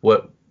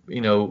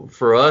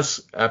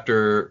us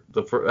after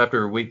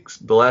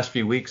the last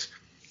few weeks,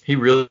 he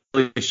really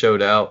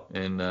showed out.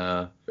 And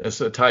as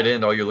a tight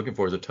end, all you're looking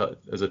for is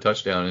a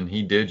touchdown, and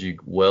he did you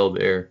well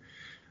there.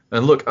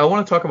 And look, I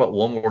want to talk about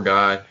one more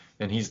guy,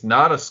 and he's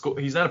not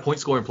a point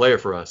scoring player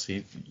for us.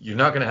 You're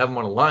not going to have him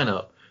on a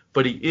lineup,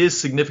 but he is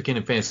significant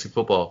in fantasy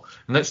football,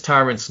 and that's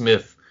Tyron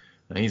Smith.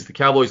 He's the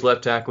Cowboys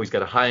left tackle. He's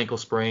got a high ankle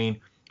sprain.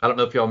 I don't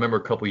know if y'all remember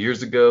a couple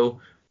years ago,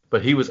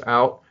 but he was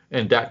out,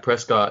 and Dak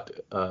Prescott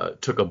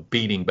took a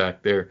beating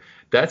back there.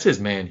 That's his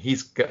man.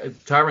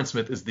 Tyron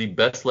Smith is the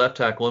best left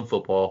tackle in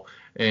football,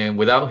 and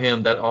without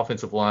him, that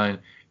offensive line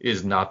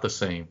is not the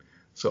same.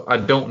 So I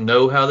don't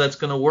know how that's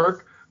going to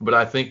work, but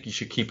I think you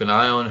should keep an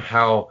eye on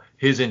how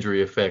his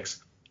injury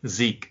affects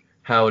Zeke,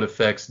 how it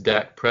affects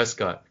Dak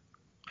Prescott,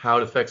 how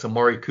it affects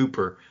Amari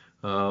Cooper.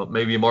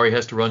 Maybe Amari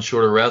has to run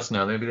shorter routes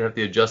now. Maybe they have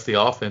to adjust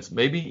the offense.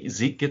 Maybe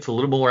Zeke gets a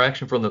little more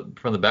action from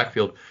the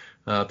backfield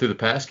through the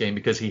pass game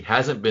because he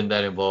hasn't been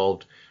that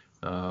involved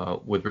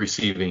with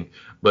receiving.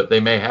 But they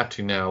may have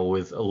to now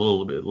with a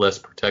little bit less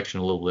protection,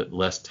 a little bit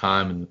less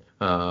time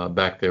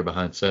back there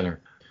behind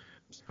center.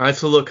 All right,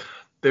 so look,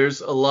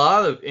 there's a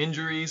lot of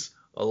injuries,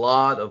 a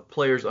lot of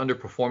players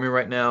underperforming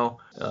right now.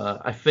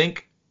 I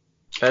think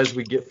as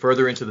we get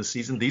further into the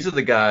season, these are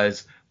the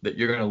guys that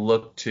you're going to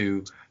look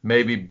to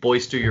maybe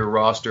bolster your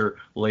roster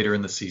later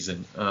in the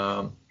season.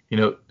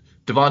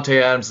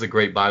 Devontae Adams is a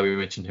great buy. We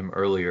mentioned him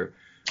earlier.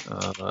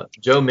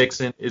 Joe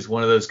Mixon is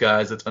one of those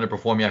guys that's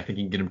underperforming. I think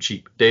you can get him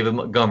cheap. David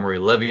Montgomery,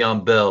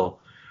 Le'Veon Bell,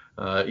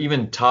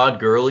 even Todd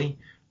Gurley.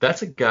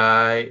 That's a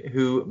guy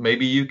who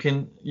maybe you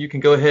can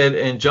go ahead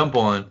and jump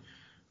on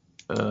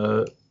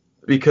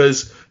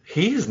because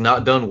he has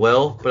not done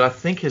well, but I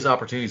think his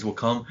opportunities will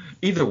come.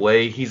 Either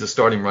way, he's a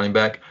starting running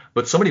back,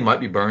 but somebody might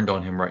be burned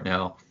on him right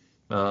now.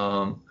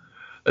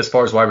 As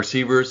far as wide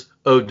receivers,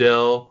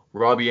 Odell,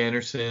 Robbie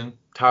Anderson,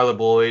 Tyler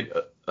Boyd,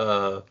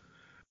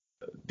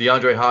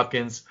 DeAndre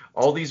Hopkins,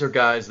 all these are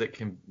guys that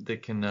can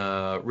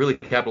really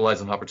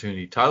capitalize on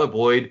opportunity. Tyler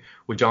Boyd,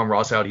 with John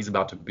Ross out, he's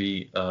about to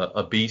be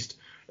a beast,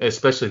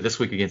 especially this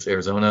week against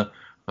Arizona.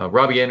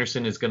 Robbie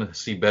Anderson is going to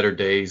see better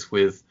days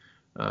with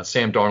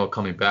Sam Darnold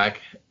coming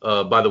back.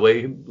 By the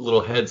way,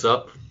 little heads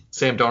up,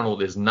 Sam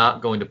Darnold is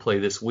not going to play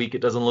this week,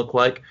 it doesn't look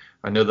like.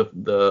 I know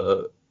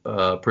the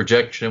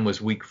projection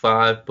was week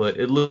 5, but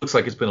it looks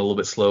like it's been a little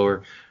bit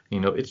slower.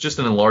 It's just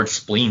an enlarged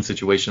spleen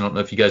situation. I don't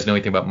know if you guys know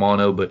anything about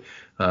mono, but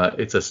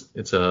it's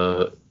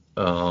a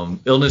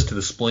illness to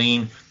the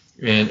spleen,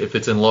 and if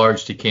it's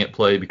enlarged, he can't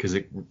play because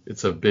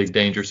it's a big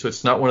danger. So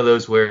it's not one of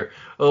those where,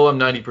 I'm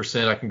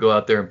 90%, I can go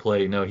out there and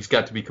play. No, he's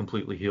got to be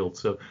completely healed.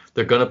 So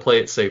they're going to play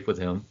it safe with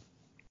him.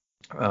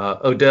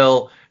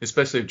 Odell,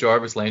 especially if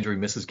Jarvis Landry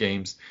misses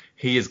games,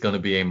 he is going to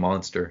be a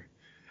monster.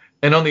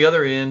 And on the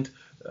other end,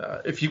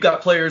 if you've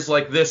got players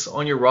like this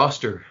on your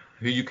roster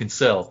who you can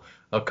sell,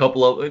 a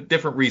couple of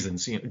different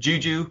reasons.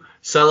 Juju,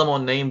 sell him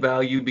on name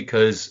value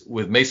because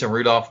with Mason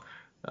Rudolph,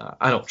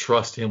 I don't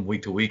trust him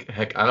week to week.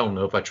 Heck, I don't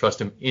know if I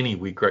trust him any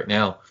week right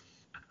now.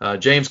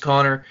 James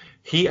Conner,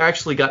 he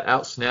actually got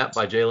out-snapped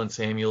by Jalen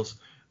Samuels.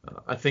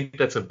 I think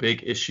that's a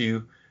big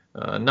issue.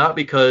 Not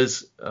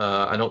because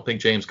I don't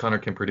think James Conner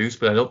can produce,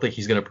 but I don't think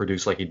he's going to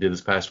produce like he did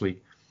this past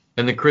week.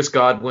 And then Chris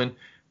Godwin,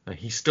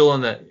 he's still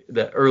on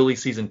that early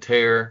season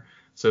tear.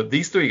 So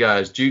these three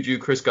guys, Juju,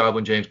 Chris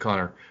Godwin, James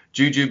Conner.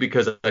 Juju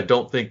because I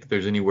don't think that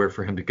there's anywhere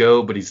for him to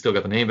go, but he's still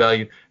got the name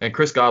value. And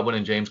Chris Godwin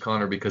and James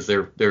Conner because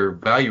their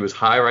value is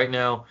high right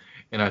now,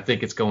 and I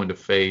think it's going to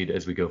fade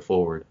as we go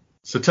forward.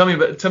 So tell me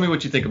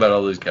what you think about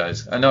all those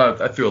guys. I know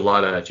I threw a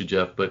lot at you,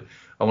 Jeff, but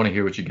I want to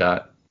hear what you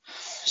got.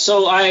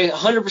 So I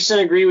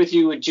 100% agree with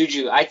you with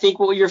Juju. I think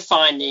what you're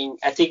finding,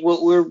 I think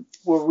what we're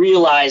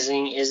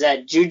realizing is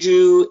that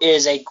Juju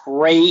is a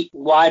great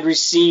wide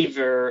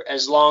receiver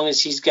as long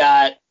as he's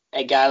got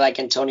a guy like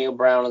Antonio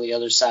Brown on the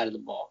other side of the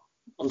ball.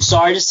 I'm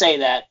sorry to say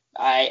that.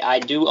 I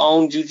do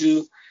own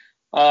Juju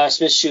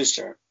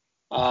Smith-Schuster.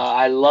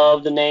 I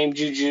love the name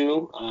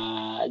Juju,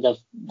 for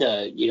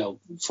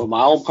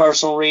my own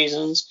personal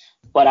reasons.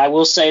 But I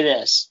will say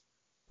this.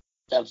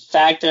 The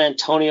fact that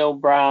Antonio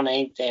Brown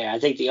ain't there, I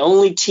think the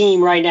only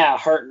team right now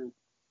hurting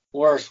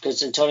worse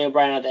because Antonio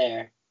Brown not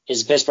there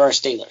is the Pittsburgh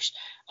Steelers.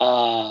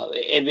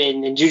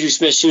 And Juju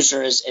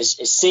Smith-Schuster is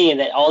seeing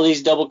that all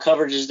these double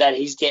coverages that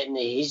he's getting,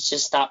 he's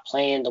just not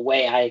playing the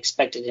way I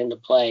expected him to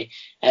play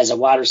as a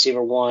wide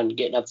receiver one,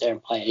 getting up there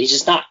and playing. He's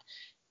just not.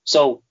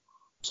 So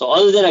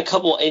other than a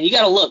couple, and you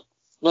got to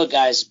look,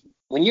 guys,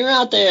 when you're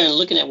out there and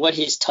looking at what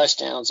his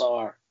touchdowns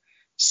are,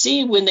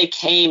 see when they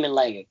came in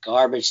like a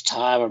garbage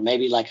time or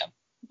maybe like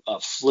a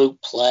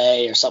fluke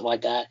play or something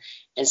like that,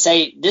 and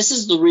say, this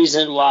is the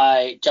reason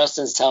why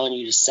Justin's telling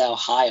you to sell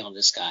high on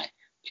this guy,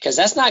 because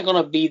that's not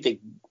going to be the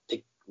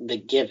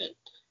given,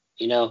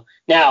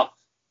 Now,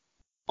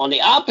 on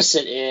the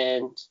opposite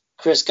end,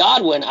 Chris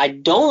Godwin, I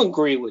don't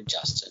agree with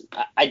Justin.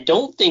 I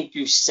don't think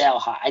you sell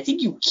high. I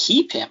think you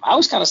keep him. I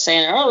was kind of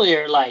saying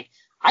earlier, like,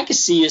 I could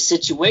see a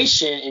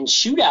situation in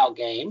shootout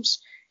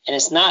games, and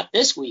it's not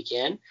this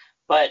weekend,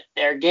 but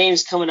there are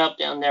games coming up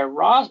down their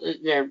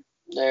roster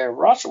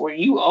where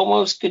you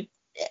almost could,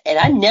 and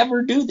I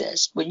never do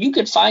this, but you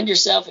could find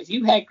yourself, if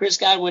you had Chris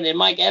Godwin and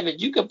Mike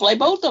Evans, you could play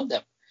both of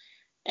them.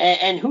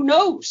 And who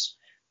knows?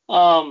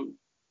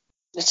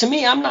 To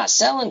me, I'm not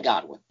selling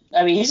Godwin.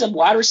 I mean, he's a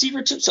wide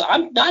receiver too, so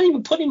I'm not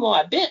even putting him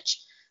on my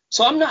bench.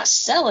 So I'm not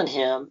selling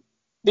him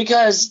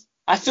because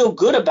I feel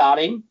good about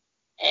him.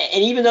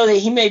 And even though that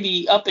he may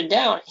be up and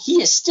down,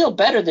 he is still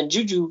better than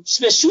Juju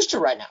Smith-Schuster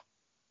right now.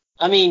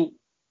 I mean,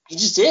 he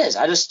just is.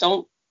 I just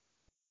don't.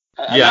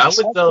 I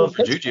would sell him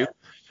for Juju.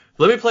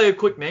 Let me play a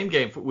quick name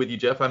game with you,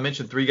 Jeff. I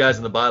mentioned three guys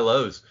in the buy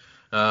lows.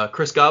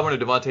 Chris Godwin or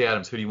Devontae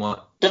Adams? Who do you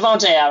want?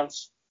 Devontae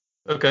Adams.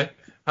 Okay.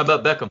 How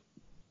about Beckham?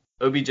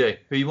 OBJ. Who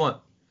do you want?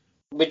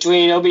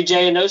 Between OBJ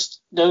and those.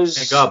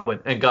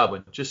 And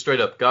Godwin. Just straight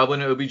up.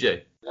 Godwin or OBJ?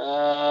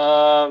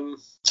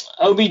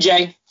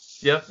 OBJ.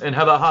 Yeah. And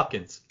how about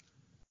Hopkins?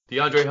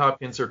 DeAndre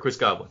Hopkins or Chris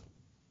Godwin?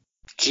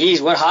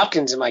 Jeez, what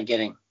Hopkins am I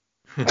getting?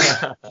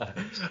 I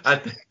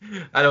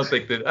don't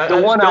think that. I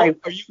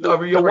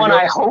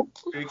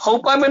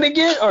hope I'm going to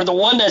get, or the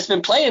one that's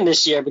been playing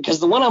this year, because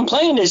the one I'm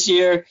playing this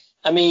year,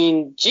 I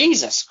mean,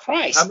 Jesus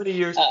Christ. How many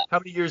years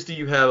do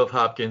you have of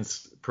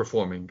Hopkins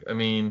performing? I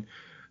mean,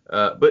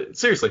 but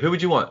seriously, who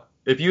would you want?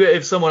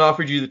 If someone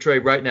offered you the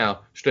trade right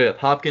now, straight up,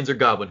 Hopkins or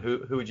Godwin,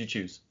 who would you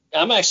choose?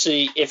 I'm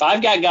actually, if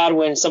I've got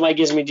Godwin, somebody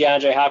gives me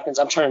DeAndre Hopkins,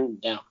 I'm turning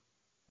it down.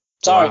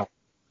 Sorry. Wow.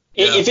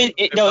 Yeah. If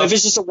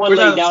it's just a one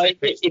league now,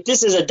 if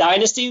this is a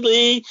dynasty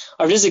league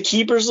or if this is a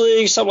keepers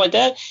league or something like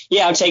that,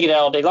 yeah, I'm taking it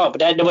all day long.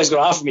 But nobody's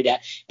going to offer me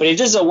that. But if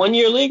this is a 1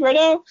 year league right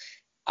now,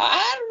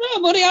 I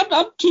don't know, buddy.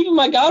 I'm keeping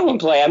my Godwin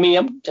play. I mean,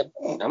 I'm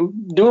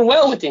doing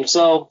well with him.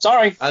 So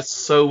sorry. I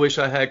so wish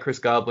I had Chris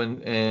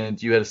Godwin and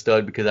you had a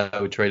stud, because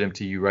I would trade him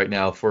to you right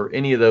now for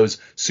any of those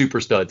super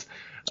studs.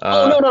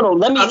 No.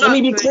 Let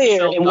me be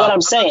clear in what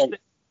I'm saying.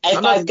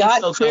 If I've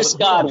got Chris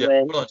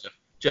Godwin. Hold on,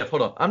 Jeff,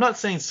 hold on. I'm not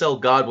saying sell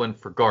Godwin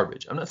for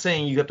garbage. I'm not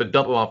saying you have to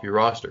dump him off your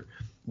roster.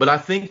 But I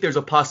think there's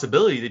a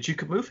possibility that you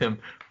could move him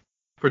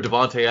for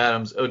Devontae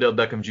Adams, Odell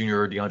Beckham Jr.,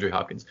 or DeAndre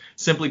Hopkins,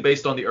 simply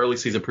based on the early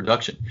season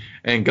production.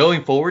 And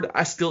going forward,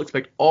 I still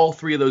expect all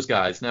three of those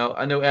guys. Now,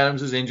 I know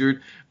Adams is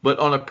injured, but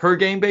on a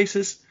per-game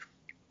basis,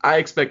 I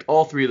expect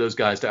all three of those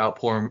guys to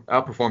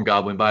outperform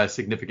Godwin by a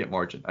significant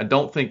margin. I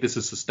don't think this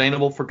is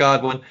sustainable for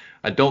Godwin.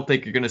 I don't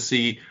think you're going to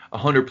see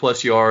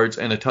 100-plus yards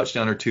and a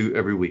touchdown or two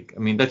every week. I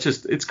mean,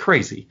 it's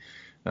crazy.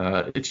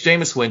 It's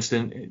Jameis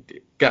Winston.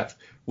 Guys,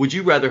 would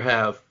you rather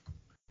have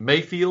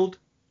Mayfield,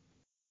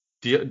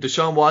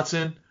 Deshaun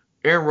Watson,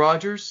 Aaron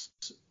Rodgers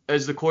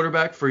as the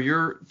quarterback for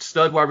your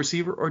stud wide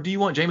receiver, or do you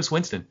want Jameis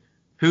Winston,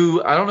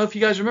 who, I don't know if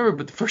you guys remember,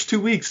 but the first 2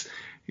 weeks,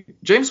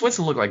 Jameis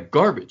Winston looked like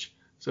garbage.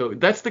 So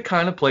that's the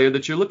kind of player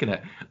that you're looking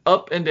at.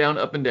 Up and down,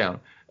 up and down.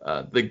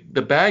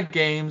 The bad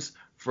games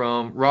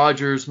from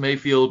Rodgers,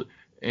 Mayfield,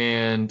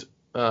 and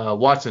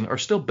Watson are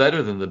still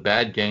better than the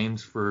bad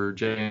games for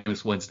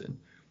Jameis Winston.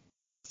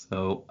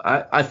 So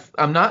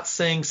I'm not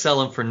saying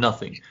sell him for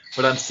nothing,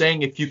 but I'm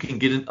saying if you can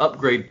get an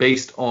upgrade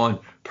based on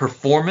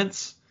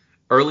performance,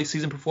 early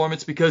season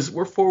performance, because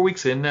we're 4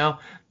 weeks in now.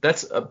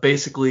 That's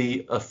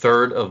basically a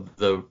third of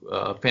the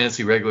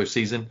fantasy regular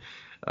season.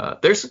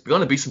 There's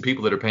going to be some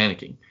people that are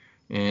panicking.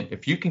 And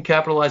if you can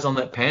capitalize on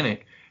that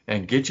panic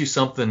and get you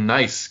something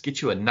nice,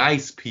 get you a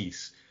nice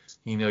piece,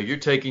 You're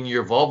taking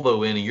your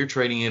Volvo in and you're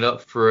trading it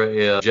up for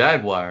a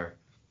Jaguar.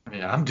 I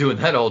mean, I'm doing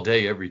that all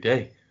day, every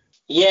day.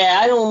 Yeah,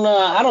 I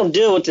don't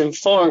deal with them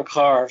foreign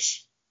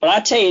cars. But I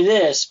tell you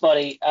this,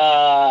 buddy,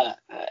 I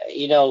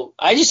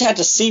just have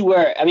to see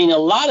where. I mean, a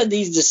lot of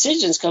these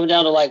decisions come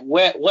down to like,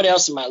 what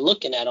else am I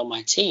looking at on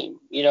my team?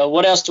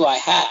 What else do I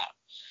have?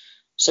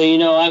 So,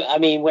 I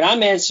mean, when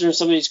I'm answering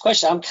some of these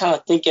questions, I'm kind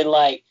of thinking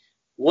like,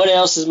 what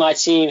else does my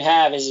team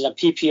have? Is it a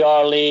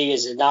PPR league?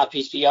 Is it not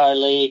PPR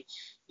league?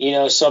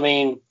 So I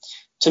mean,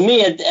 to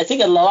me, I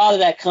think a lot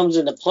of that comes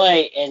into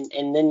play,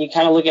 and then you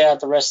kind of look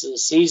at the rest of the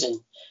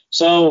season.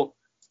 So,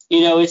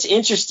 it's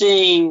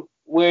interesting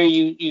where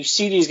you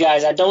see these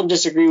guys. I don't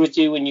disagree with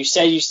you when you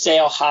say you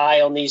sell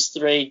high on these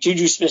three.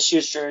 Juju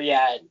Smith-Schuster,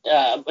 yeah.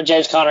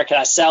 James Conner, can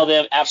I sell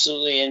them?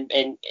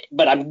 Absolutely.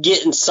 But I'm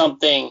getting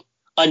something,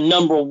 a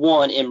number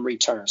one in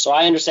return. So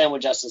I understand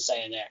what Justin's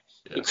saying there.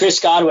 Yeah. And Chris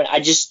Godwin, I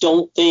just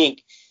don't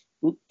think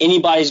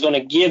anybody's going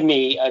to give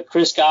me a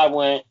Chris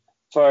Godwin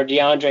for a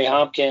DeAndre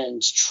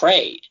Hopkins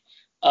trade.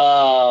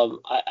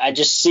 I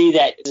just see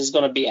that there's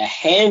going to be a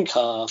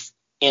handcuff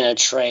in a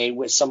trade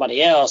with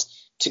somebody else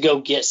to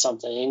go get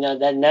something.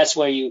 Then that's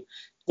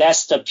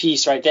the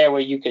piece right there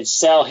where you could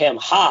sell him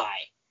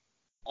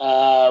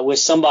high with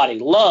somebody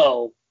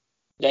low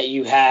that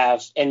you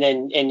have, and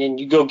then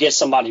you go get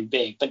somebody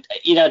big. But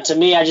to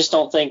me, I just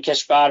don't think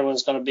Chris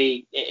Godwin's going to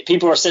be.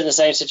 People are sitting in the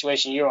same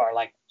situation you are.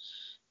 Like,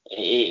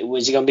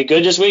 was he going to be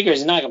good this week, or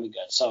is he not going to be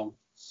good? So,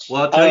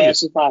 well, I'll tell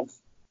you.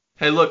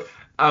 Hey, look,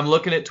 I'm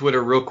looking at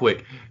Twitter real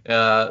quick.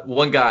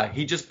 One guy,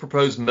 he just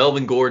proposed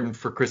Melvin Gordon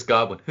for Chris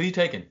Godwin. Who are you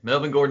taking,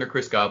 Melvin Gordon or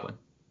Chris Godwin?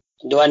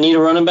 Do I need a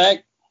running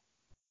back?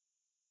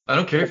 I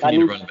don't care if you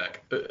need a running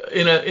back.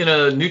 In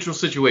a neutral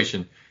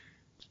situation.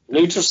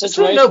 Neutral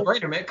situation? It's a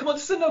no-brainer, man. Come on,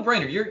 this is a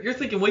no-brainer. You're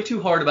thinking way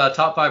too hard about a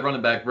top 5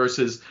 running back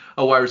versus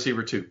a wide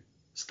receiver 2.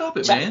 Stop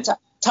it, man.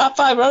 Top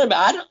 5 running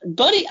back.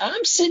 Buddy,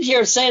 I'm sitting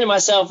here saying to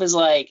myself,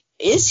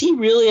 is he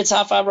really a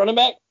top 5 running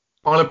back?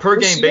 On a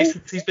per-game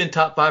basis, he's been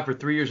top 5 for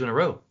 3 years in a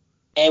row.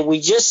 And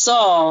we just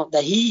saw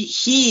that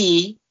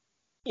he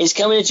is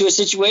coming into a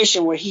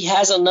situation where he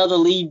has another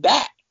lead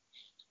back.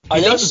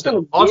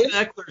 Austin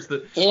Eckler's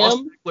the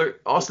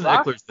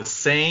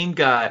same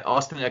guy.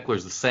 Austin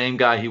Eckler's the same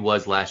guy he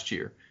was last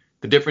year.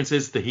 The difference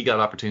is that he got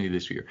opportunity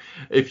this year.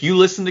 If you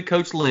listen to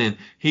Coach Lynn,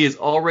 he has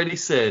already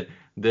said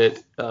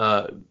that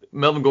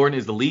Melvin Gordon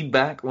is the lead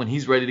back when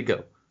he's ready to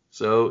go.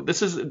 So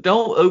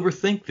don't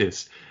overthink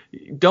this.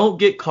 Don't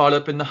get caught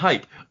up in the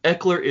hype.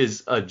 Eckler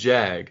is a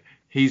jag.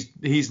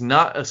 He's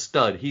not a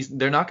stud.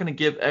 They're not going to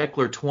give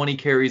Eckler 20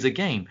 carries a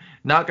game.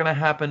 Not going to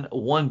happen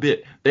one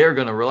bit. They're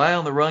going to rely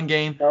on the run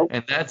game,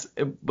 and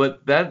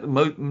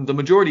the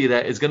majority of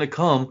that is going to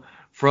come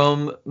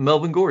from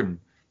Melvin Gordon.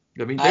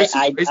 I mean, there's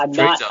some crazy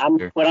trades out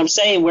there. What I'm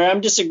saying, where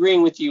I'm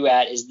disagreeing with you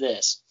at, is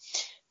this: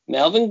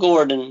 Melvin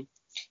Gordon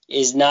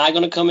is not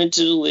going to come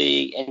into the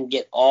league and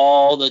get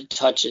all the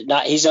touches.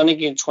 He's only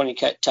getting 20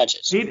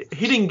 touches. He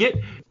didn't get.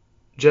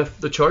 Jeff,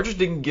 the Chargers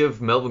didn't give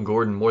Melvin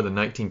Gordon more than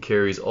 19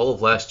 carries all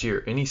of last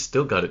year, and he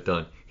still got it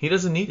done. He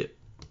doesn't need it.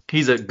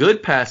 He's a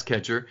good pass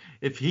catcher.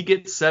 If he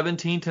gets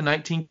 17 to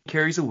 19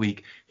 carries a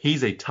week,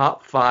 he's a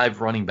top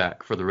 5 running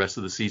back for the rest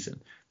of the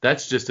season.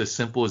 That's just as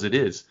simple as it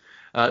is.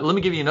 Let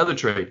me give you another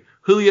trade.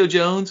 Julio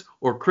Jones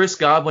or Chris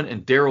Godwin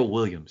and Darrell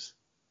Williams.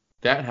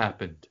 That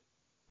happened.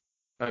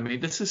 I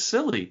mean, this is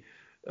silly.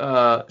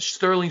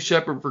 Sterling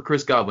Shepard for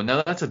Chris Godwin.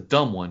 Now, that's a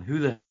dumb one. Who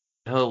the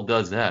hell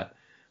does that?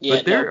 Yeah,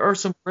 but there are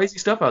some crazy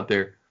stuff out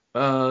there.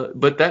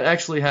 But that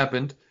actually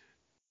happened.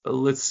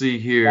 Let's see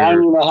here. I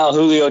don't know how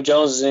Julio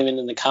Jones is even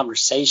in the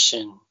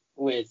conversation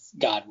with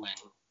Godwin.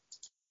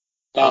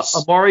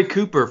 Amari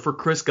Cooper for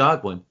Chris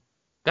Godwin.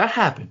 That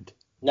happened.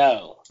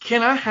 No.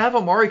 Can I have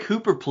Amari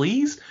Cooper,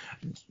 please?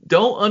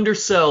 Don't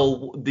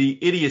undersell the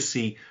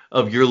idiocy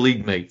of your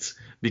league mates,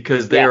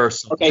 because there are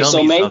some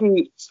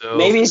dummies. So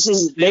maybe this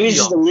is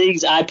the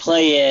leagues I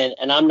play in,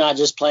 and I'm not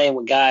just playing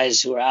with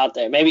guys who are out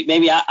there.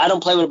 Maybe I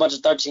don't play with a bunch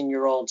of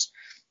 13-year-olds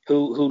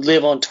who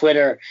live on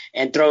Twitter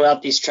and throw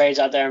out these trades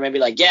out there and maybe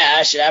like, yeah,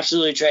 I should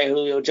absolutely trade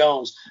Julio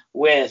Jones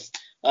with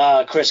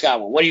Chris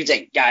Godwin. What do you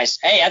think, guys?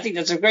 Hey, I think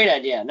that's a great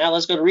idea. Now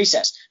let's go to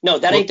recess. No,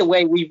 that ain't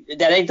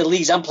the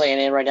leagues I'm playing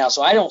in right now.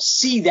 So I don't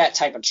see that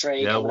type of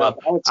trade. Yeah, well,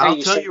 I'll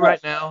tell you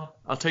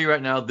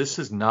right now, this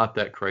is not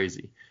that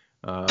crazy.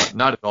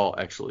 Not at all,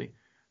 actually.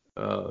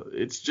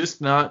 It's just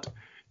not.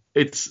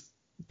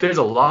 There's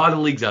a lot of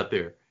leagues out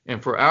there.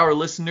 And for our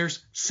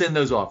listeners, send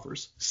those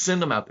offers.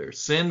 Send them out there.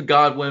 Send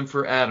Godwin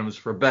for Adams,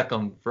 for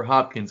Beckham, for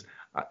Hopkins,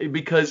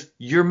 because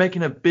you're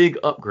making a big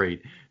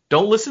upgrade.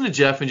 Don't listen to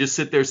Jeff and just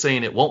sit there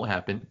saying it won't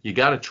happen. You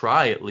got to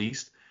try at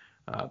least.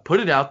 Put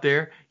it out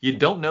there. You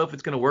don't know if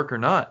it's going to work or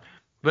not.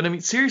 But, I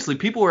mean, seriously,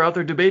 people are out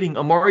there debating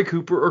Amari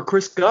Cooper or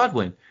Chris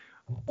Godwin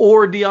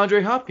or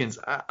DeAndre Hopkins.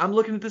 I'm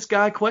looking at this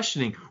guy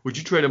questioning, would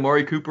you trade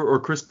Amari Cooper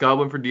or Chris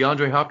Godwin for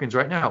DeAndre Hopkins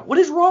right now? What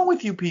is wrong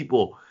with you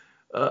people?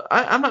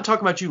 I'm not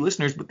talking about you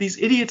listeners, but these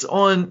idiots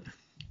on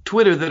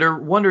Twitter that are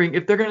wondering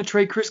if they're going to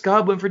trade Chris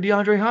Godwin for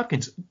DeAndre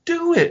Hopkins.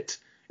 Do it.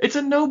 It's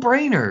a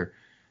no-brainer.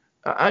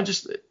 I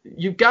just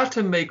you've got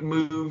to make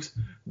moves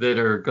that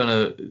are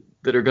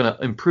gonna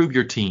improve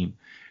your team.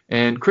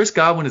 And Chris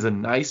Godwin is a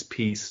nice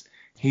piece.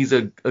 He's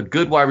a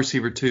good wide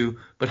receiver too,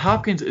 but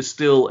Hopkins is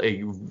still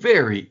a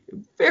very,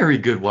 very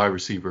good wide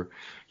receiver.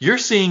 You're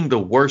seeing the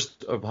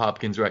worst of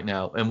Hopkins right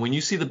now, and when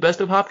you see the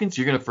best of Hopkins,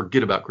 you're gonna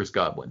forget about Chris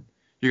Godwin.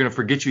 You're gonna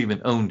forget you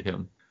even owned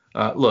him.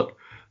 Look,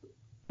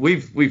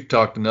 we've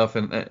talked enough,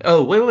 and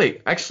oh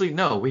wait, actually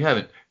no, we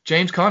haven't.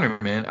 James Conner,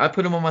 man, I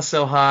put him on my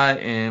sell high,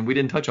 and we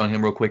didn't touch on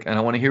him real quick, and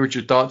I want to hear what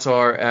your thoughts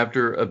are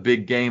after a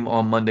big game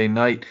on Monday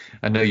night.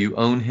 I know you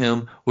own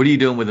him. What are you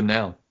doing with him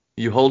now?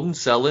 You holding,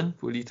 selling?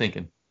 What are you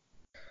thinking?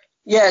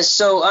 Yeah,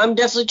 so I'm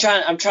definitely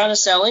trying to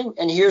sell him,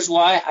 and here's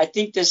why. I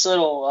think this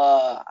little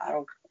I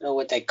don't know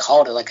what they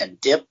called it, like a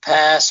dip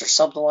pass or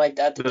something like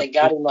that they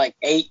got him like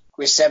 8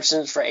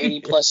 receptions for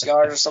 80 plus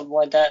yards or something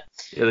like that.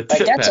 Yeah, the like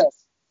tip that's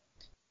pass.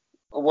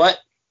 a what?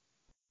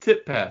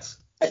 Tip pass.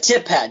 A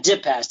tip pass,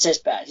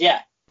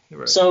 yeah.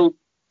 Right. So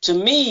to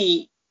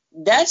me,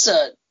 that's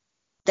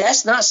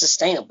not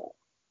sustainable.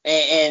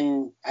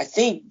 And I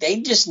think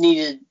they just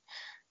needed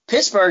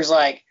Pittsburgh's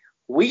like,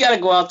 we got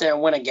to go out there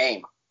and win a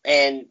game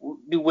and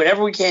do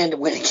whatever we can to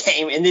win a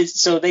game. And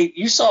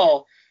you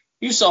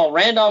saw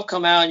Randolph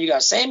come out, and you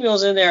got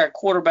Samuels in there at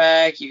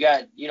quarterback. You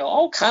got,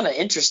 all kind of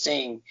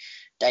interesting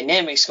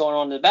dynamics going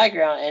on in the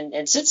background.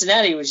 And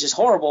Cincinnati was just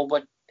horrible,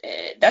 but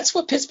that's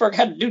what Pittsburgh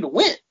had to do to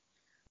win.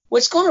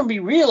 What's going to be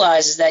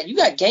realized is that you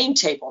got game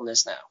tape on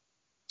this now.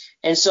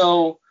 And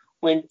so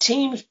when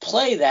teams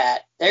play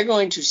that, they're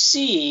going to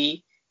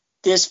see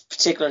this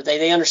particular thing.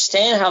 They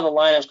understand how the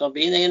lineup's going to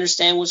be. They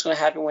understand what's going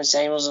to happen when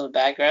Samuel's in the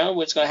background,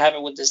 what's going to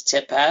happen with this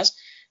tip pass.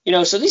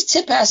 So these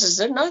tip passes,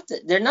 they're not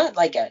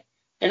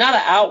an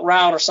out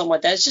route or something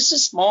like that. It's just a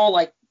small,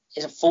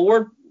 it's a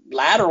forward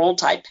lateral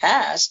type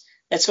pass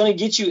that's going to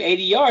get you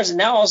 80 yards. And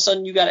now all of a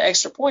sudden you got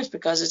extra points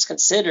because it's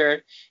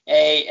considered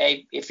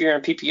if you're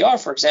in a PPR,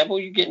 for example,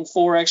 you're getting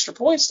 4 extra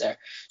points there.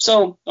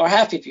 So, or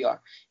half PPR.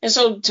 And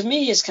so to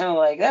me, it's kind of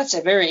like, that's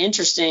a very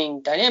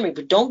interesting dynamic,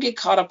 but don't get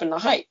caught up in the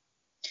hype.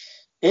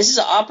 This is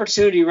an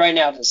opportunity right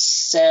now to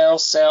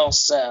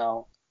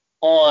sell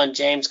on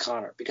James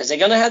Conner because they're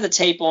going to have the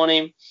tape on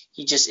him.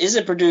 He just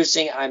isn't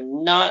producing.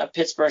 I'm not a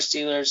Pittsburgh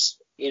Steelers.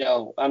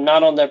 I'm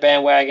not on their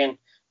bandwagon.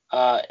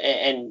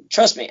 And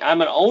trust me,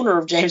 I'm an owner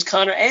of James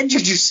Conner and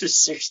Juju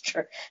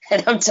Smith-Schuster,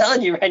 and I'm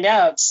telling you right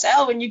now,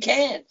 sell when you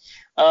can.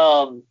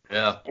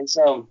 Yeah. And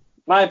so,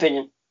 my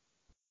opinion.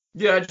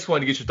 Yeah, I just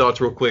wanted to get your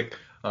thoughts real quick.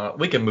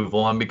 We can move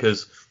on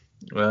because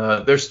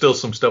there's still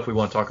some stuff we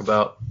want to talk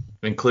about,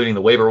 including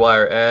the waiver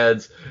wire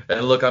ads.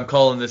 And look, I'm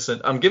calling this.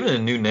 I'm giving it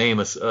a new name.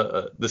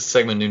 This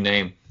segment a new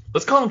name.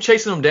 Let's call them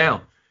chasing them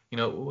down.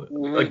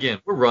 Again,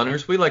 we're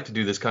runners. We like to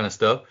do this kind of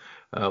stuff.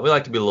 We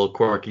like to be a little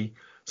quirky.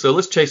 So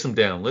let's chase them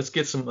down. Let's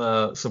get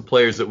some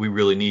players that we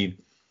really need.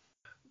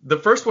 The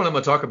first one I'm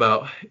going to talk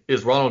about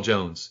is Ronald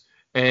Jones.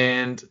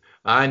 And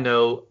I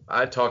know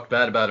I talked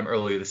bad about him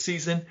earlier this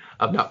season.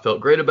 I've not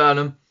felt great about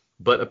him.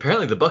 But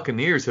apparently the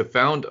Buccaneers have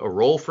found a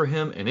role for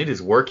him, and it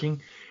is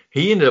working.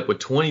 He ended up with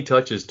 20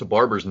 touches to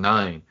Barber's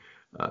 9.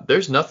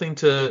 There's nothing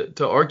to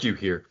argue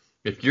here.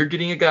 If you're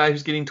getting a guy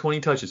who's getting 20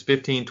 touches,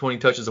 15, 20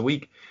 touches a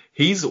week,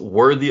 he's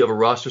worthy of a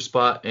roster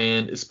spot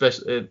and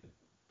especially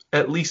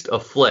at least a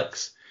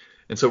flex.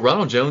 And so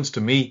Ronald Jones,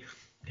 to me,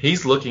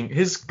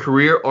 his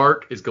career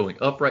arc is going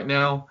up right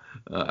now.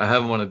 I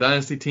have him on a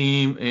dynasty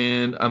team,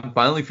 and I'm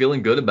finally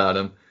feeling good about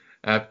him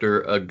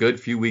after a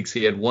good few weeks.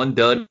 He had one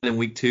dud in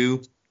week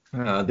 2.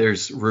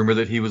 There's rumor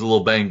that he was a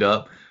little banged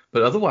up.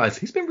 But otherwise,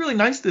 he's been really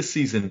nice this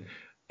season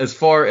as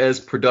far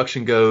as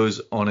production goes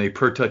on a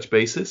per-touch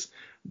basis.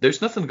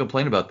 There's nothing to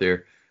complain about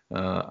there.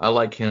 I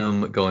like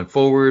him going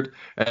forward.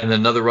 And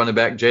another running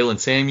back, Jalen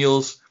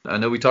Samuels. I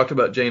know we talked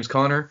about James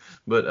Conner,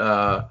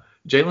 but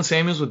Jalen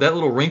Samuels with that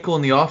little wrinkle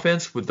in the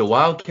offense with the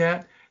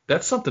Wildcat,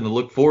 that's something to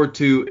look forward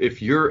to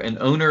if you're an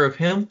owner of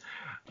him.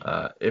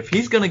 If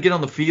he's going to get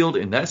on the field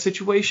in that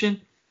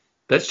situation,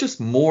 that's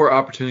just more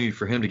opportunity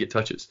for him to get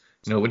touches.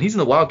 When he's in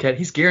the Wildcat,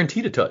 he's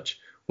guaranteed a touch.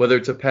 Whether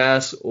it's a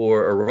pass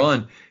or a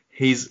run,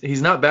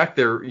 he's not back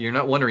there. You're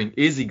not wondering,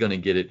 is he going to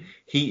get it?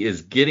 He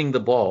is getting the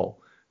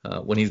ball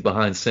when he's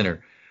behind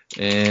center.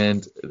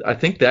 And I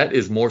think that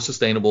is more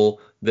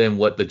sustainable than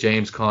what the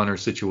James Conner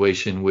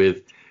situation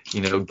with,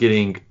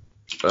 getting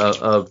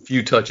a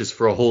few touches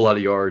for a whole lot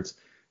of yards.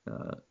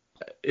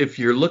 If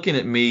you're looking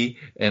at me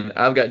and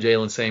I've got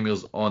Jalen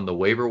Samuels on the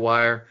waiver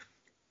wire,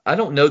 I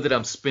don't know that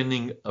I'm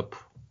spending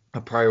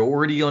a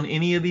priority on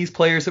any of these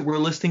players that we're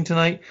listing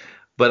tonight.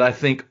 But I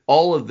think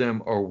all of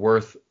them are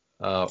worth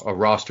a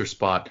roster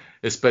spot,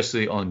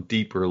 especially on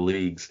deeper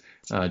leagues.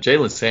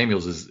 Jalen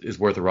Samuels is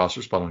worth a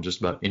roster spot on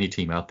just about any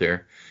team out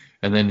there.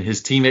 And then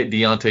his teammate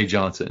Deontay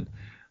Johnson.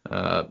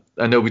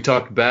 I know we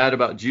talked bad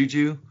about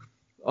Juju.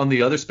 On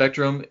the other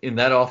spectrum in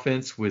that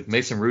offense with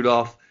Mason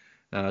Rudolph,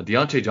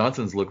 Deontay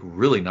Johnson's looked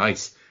really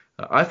nice.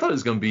 I thought it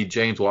was going to be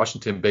James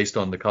Washington based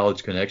on the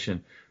college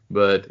connection,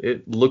 but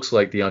it looks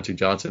like Deontay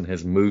Johnson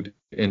has moved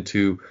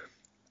into,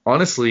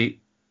 honestly,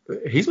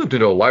 he's moved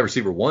into a wide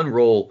receiver one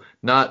role,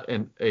 not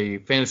a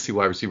fantasy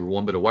wide receiver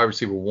one, but a wide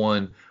receiver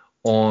one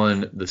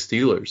on the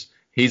Steelers.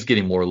 He's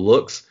getting more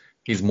looks.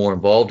 He's more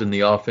involved in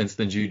the offense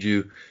than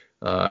Juju.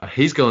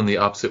 He's going the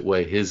opposite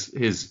way.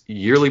 His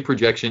yearly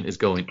projection is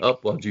going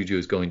up while Juju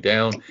is going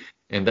down,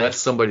 and that's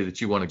somebody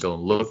that you want to go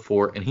and look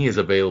for, and he is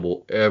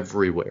available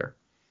everywhere.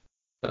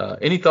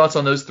 Any thoughts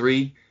on those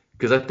three?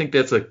 Because I think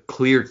that's a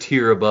clear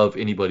tier above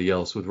anybody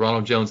else with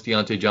Ronald Jones,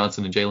 Deontay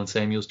Johnson, and Jalen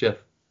Samuels, Jeff.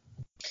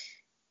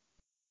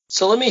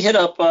 So let me hit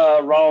up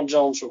Ronald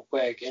Jones real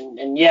quick.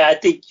 And yeah, I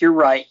think you're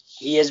right.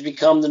 He has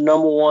become the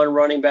number one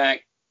running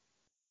back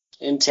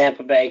in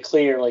Tampa Bay,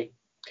 clearly.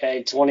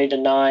 Okay,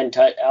 20-9,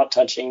 out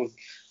touching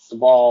the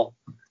ball.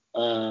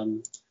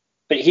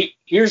 But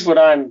here's what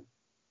I'm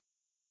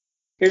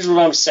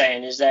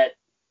saying is that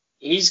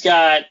he's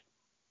got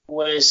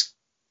what is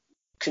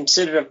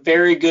considered a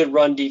very good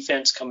run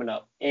defense coming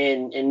up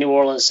in New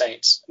Orleans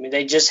Saints. I mean,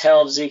 they just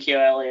held Ezekiel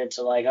Elliott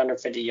to like under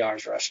 50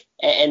 yards rushing.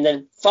 And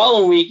then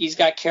following week, he's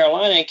got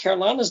Carolina, and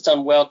Carolina's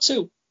done well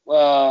too.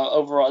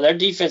 Overall, their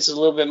defense is a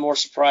little bit more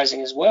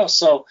surprising as well.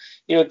 So,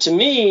 to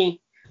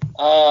me,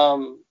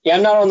 I'm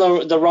not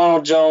on the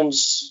Ronald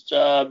Jones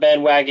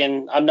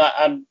bandwagon.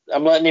 I'm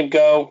letting him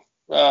go.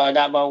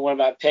 Not one of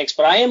my picks,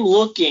 but I am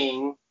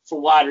looking for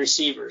wide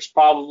receivers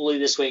probably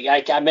this week.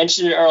 I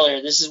mentioned it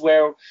earlier. This is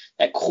where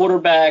that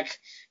quarterback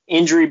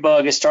injury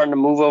bug is starting to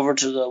move over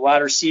to the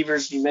wide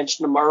receivers. You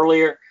mentioned them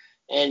earlier,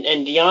 and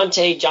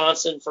Deontay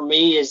Johnson for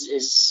me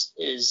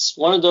is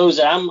one of those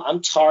that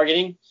I'm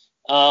targeting.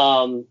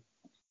 When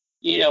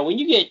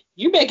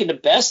you're making the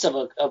best of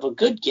a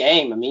good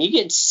game. I mean, you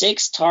get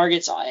 6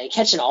 targets,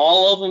 catching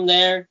all of them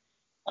there.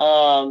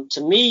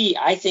 To me,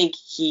 I think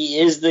he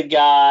is the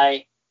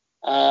guy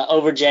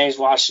over James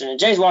Washington.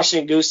 James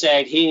Washington goose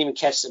egg, he didn't even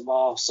catch the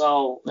ball.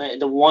 So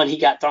the one he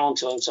got thrown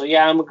to him. So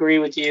yeah, I'm agree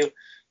with you.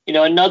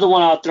 Another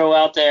one I'll throw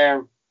out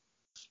there,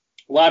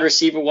 wide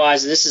receiver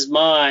wise, this is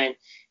mine,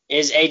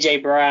 is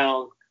AJ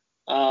Brown.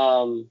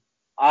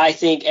 I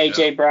think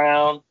AJ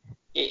Brown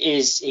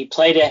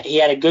he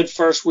had a good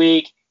first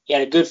week. He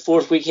had a good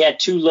fourth week. He had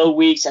 2 low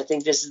weeks. I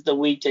think this is the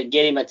week to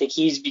get him. I think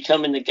he's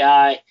becoming the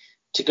guy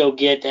to go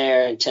get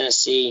there in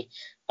Tennessee.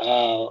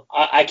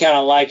 I kind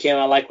of like him.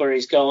 I like where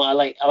he's going. I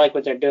like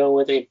what they're doing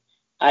with him.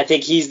 I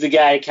think he's the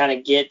guy to kind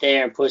of get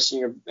there and push in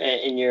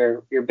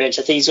your bench.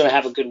 I think he's going to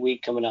have a good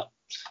week coming up.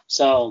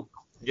 So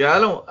yeah,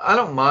 I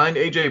don't mind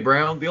AJ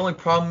Brown. The only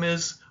problem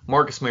is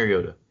Marcus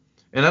Mariota,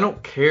 and I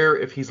don't care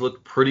if he's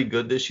looked pretty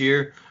good this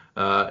year.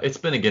 It's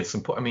been against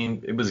some. I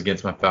mean, it was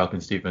against my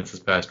Falcons defense this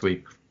past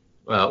week.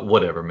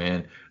 Whatever,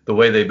 man. The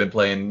way they've been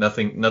playing,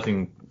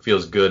 nothing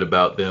feels good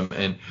about them,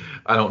 and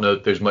I don't know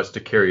if there's much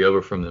to carry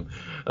over from them.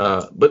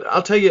 But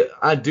I'll tell you,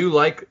 I do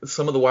like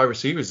some of the wide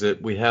receivers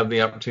that we have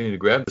the opportunity to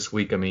grab this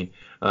week. I mean,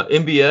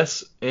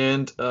 MBS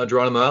and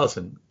Geronimo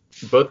Allison,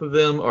 both of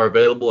them are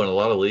available in a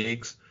lot of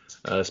leagues,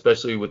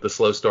 especially with the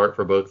slow start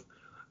for both.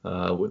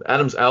 With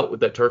Adams out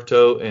with that turf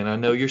toe, and I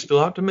know you're still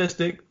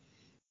optimistic,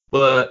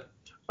 but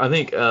I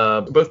think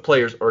both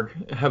players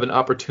have an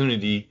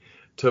opportunity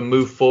to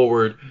move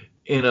forward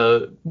in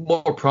a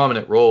more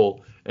prominent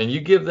role, and you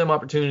give them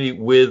opportunity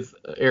with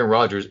Aaron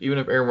Rodgers. Even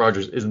if Aaron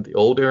Rodgers isn't the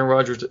old Aaron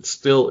Rodgers,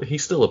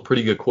 he's still a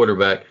pretty good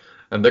quarterback,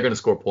 and they're going to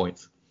score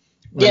points.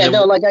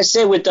 Like I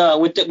said with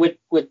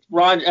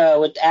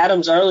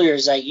Adams earlier,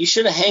 is like you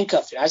should have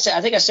handcuffed him. I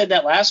think I said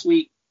that last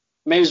week,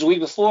 maybe it was the week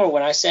before,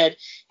 when I said,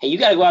 hey, you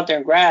got to go out there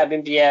and grab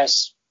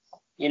MVS,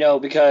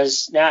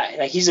 because now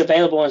he's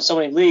available in so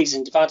many leagues,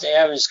 and Devontae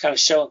Adams is kind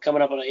of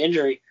coming up on an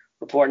injury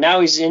report.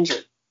 Now he's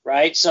injured.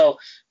 Right. So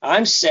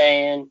I'm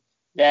saying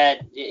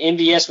that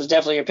MVS was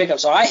definitely your pickup.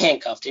 So I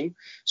handcuffed him.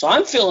 So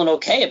I'm feeling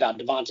okay about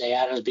Devontae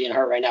Adams being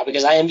hurt right now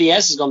because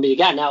MVS is going to be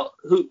the guy. Now,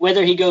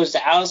 whether he goes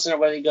to Allison or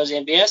whether he goes to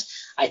MVS,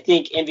 I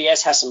think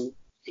MVS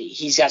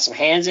he's got some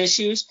hands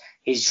issues.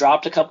 He's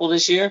dropped a couple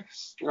this year.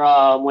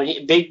 I'm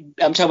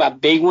talking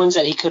about big ones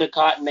that he could have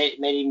caught and made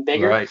even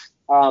bigger. Right.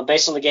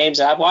 Based on the games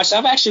that I've watched.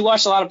 I've actually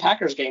watched a lot of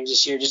Packers games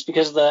this year just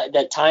because of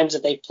the times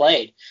that they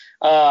played.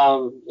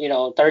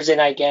 Thursday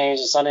night games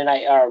and Sunday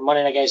night or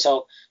Monday night games.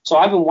 So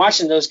I've been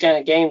watching those kind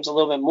of games a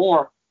little bit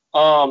more.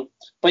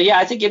 But yeah,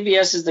 I think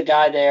MVS is the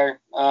guy there.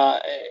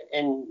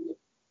 And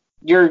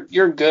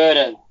you're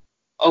good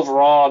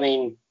overall. I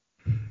mean,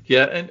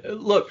 yeah. And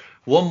look,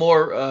 one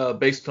more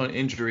based on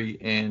injury,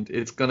 and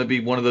it's going to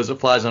be one of those that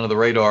flies under the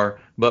radar.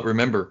 But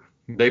remember,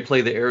 they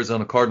play the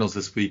Arizona Cardinals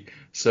this week.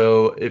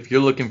 So if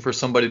you're looking for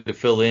somebody to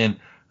fill in,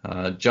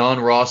 John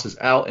Ross is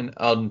out and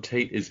Auden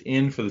Tate is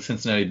in for the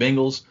Cincinnati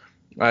Bengals.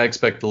 I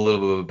expect a little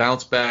bit of a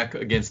bounce back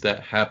against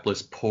that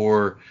hapless,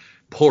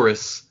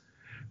 porous.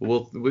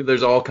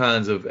 There's all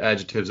kinds of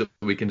adjectives that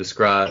we can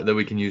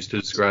use to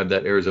describe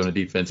that Arizona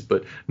defense,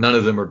 but none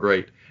of them are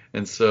great.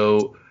 And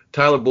so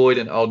Tyler Boyd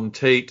and Auden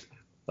Tate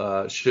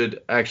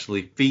should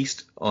actually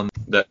feast on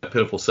that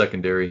pitiful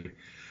secondary.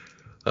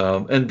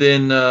 And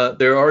then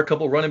there are a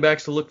couple running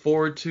backs to look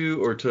forward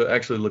to or to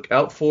actually look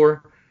out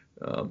for.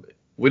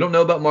 we don't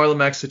know about Marlon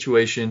Mack's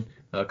situation.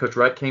 Coach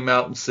Wright came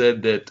out and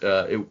said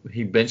that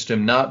he benched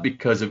him not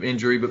because of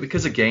injury, but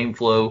because of game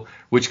flow,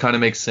 which kind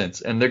of makes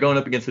sense. And they're going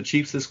up against the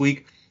Chiefs this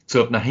week.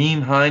 So if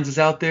Nyheim Hines is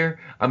out there,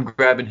 I'm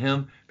grabbing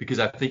him because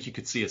I think you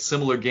could see a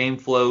similar game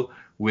flow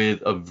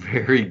with a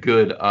very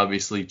good,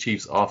 obviously,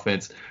 Chiefs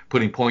offense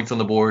putting points on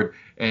the board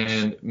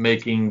and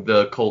making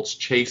the Colts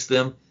chase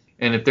them.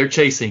 And if they're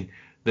chasing,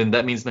 then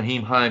that means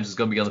Nyheim Hines is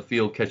going to be on the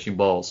field catching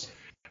balls.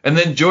 And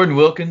then Jordan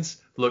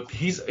Wilkins, look,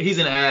 he's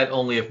an ad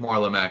only if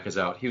Marlon Mack is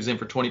out. He was in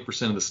for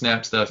 20% of the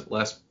snaps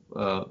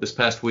this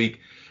past week.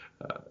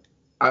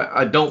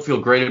 I don't feel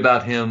great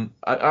about him.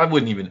 I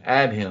wouldn't even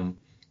add him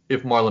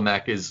if Marlon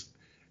Mack is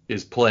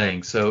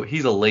playing. So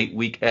he's a late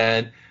week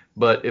ad.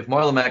 But if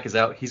Marlon Mack is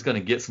out, he's going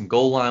to get some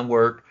goal line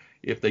work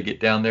if they get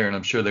down there, and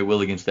I'm sure they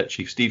will against that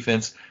Chiefs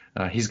defense.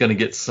 He's going to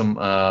get some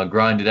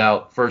grinded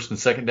out first and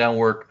second down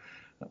work.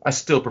 I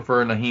still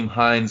prefer Nyheim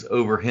Hines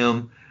over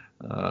him,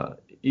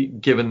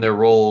 given their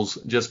roles,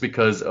 just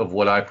because of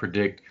what I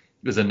predict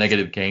is a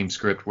negative game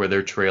script where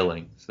they're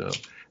trailing. So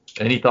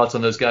any thoughts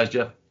on those guys,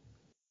 Jeff?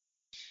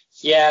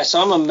 Yeah,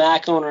 so I'm a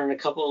Mac owner in a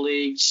couple of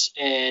leagues,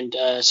 and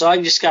so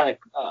I just got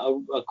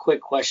a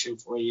quick question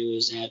for you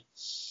is that,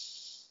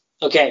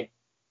 okay,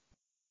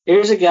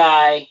 here's a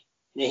guy,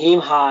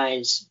 Nyheim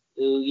Hines,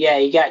 who, yeah,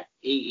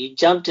 he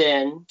jumped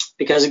in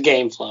because of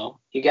game flow.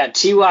 You got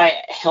T.Y.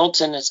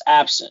 Hilton that's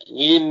absent, and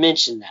you didn't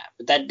mention that,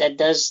 but that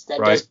does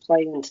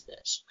play into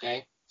this,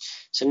 okay?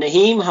 So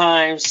Nyheim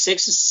Hines,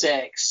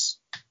 6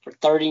 for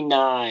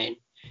 39,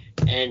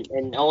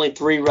 and only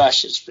 3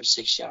 rushes for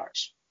 6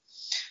 yards.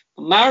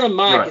 Marlon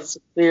Mack is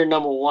the clear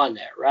number one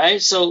there,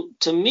 right? So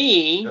to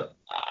me,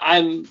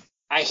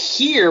 I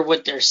hear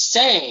what they're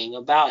saying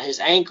about his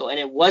ankle, and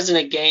it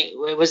wasn't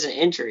an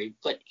injury,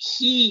 but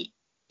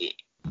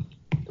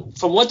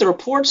from what the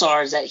reports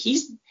are, is that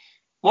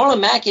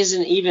Marlon Mack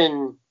isn't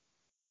even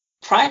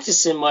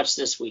practicing much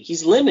this week.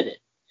 He's limited.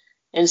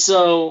 And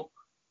so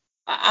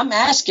I'm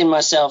asking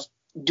myself,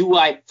 do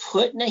I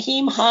put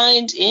Nyheim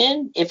Hines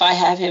in if I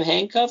have him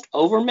handcuffed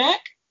over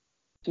Mack?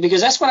 Because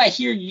that's what I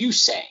hear you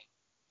saying.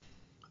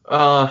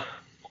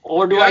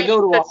 Or do I go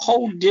to a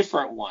whole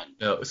different one?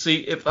 No, see,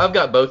 if I've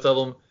got both of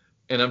them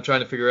and I'm trying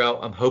to figure out,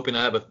 I'm hoping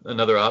I have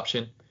another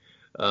option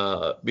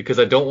because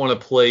I don't want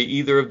to play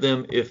either of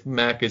them if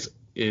Mack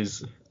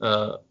is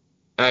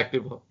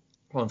active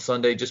on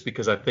Sunday, just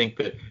because I think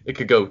that it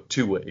could go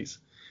two ways.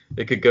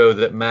 It could go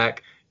that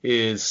Mack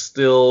is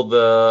still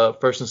the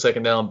first and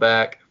second down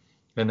back,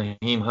 and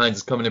Nyheim Hines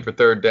is coming in for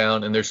third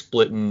down, and they're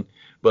splitting.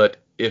 But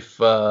if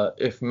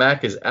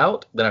Mack is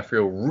out, then I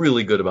feel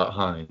really good about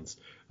Hines.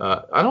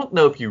 I don't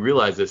know if you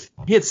realize this.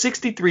 He had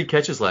 63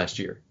 catches last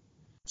year.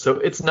 So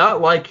it's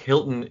not like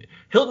Hilton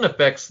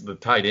affects the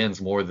tight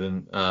ends more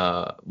than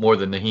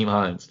Nyheim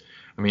Hines.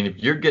 I mean, if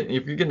you're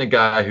getting a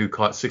guy who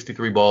caught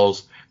 63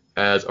 balls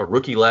as a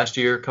rookie last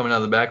year coming out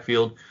of the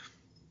backfield,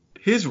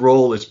 his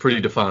role is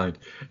pretty defined.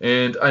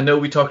 And I know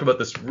we talked about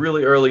this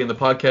really early in the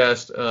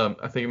podcast.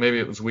 I think maybe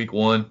it was week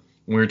 1 when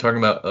we were talking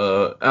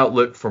about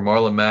outlook for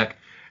Marlon Mack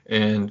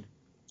and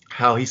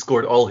how he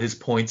scored all his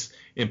points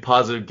in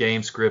positive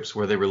game scripts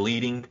where they were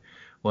leading.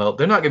 Well,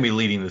 they're not going to be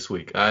leading this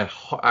week. I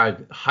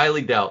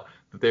highly doubt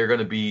that they're going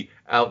to be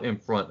out in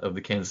front of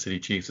the Kansas City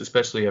Chiefs,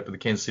 especially after the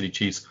Kansas City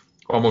Chiefs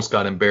almost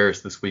got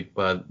embarrassed this week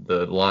by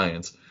the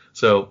Lions.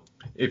 So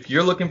if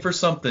you're looking for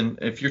something,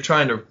 if you're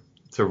trying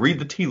to read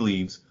the tea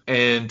leaves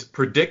and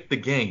predict the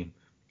game,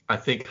 I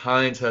think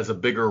Hines has a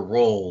bigger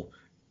role,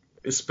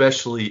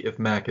 especially if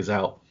Mack is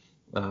out.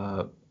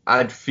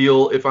 I'd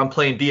feel if I'm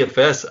playing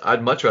DFS,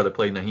 I'd much rather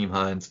play Nyheim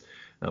Hines.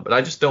 But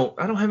I don't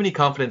have any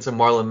confidence in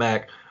Marlon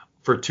Mack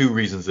for 2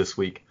 reasons this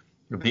week: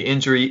 the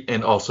injury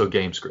and also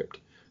game script.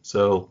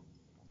 So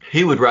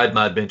he would ride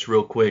my bench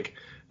real quick.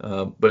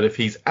 But if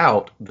he's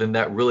out, then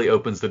that really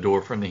opens the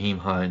door for Nyheim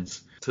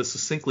Hines. To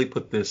succinctly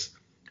put this,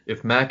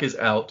 if Mack is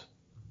out,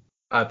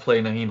 I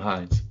play Nyheim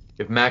Hines.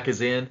 If Mack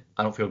is in,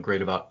 I don't feel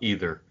great about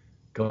either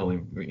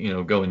going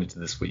into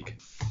this week.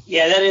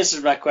 Yeah, that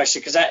answers my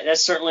question, because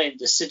that's certainly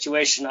the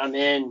situation I'm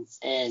in,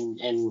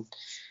 and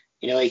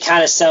it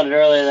kind of sounded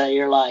earlier that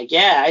you're like,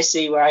 yeah, I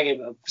see where I get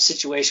a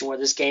situation where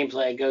this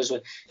gameplay goes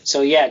with.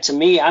 So yeah, to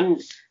me, I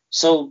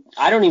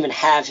don't even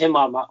have him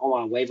on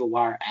my waiver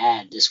wire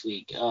ad this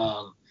week,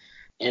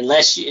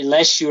 unless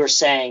you are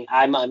saying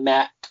I'm a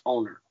Mac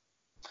owner.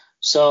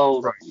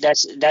 So right.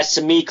 That's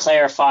to me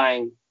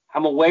clarifying.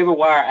 I'm a waiver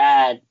wire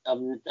ad of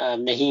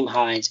Nyheim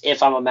Hines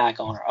if I'm a Mac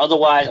owner.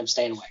 Otherwise, I'm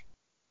staying away.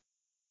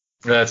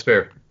 That's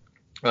fair.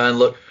 And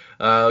look,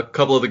 a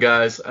couple of the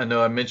guys I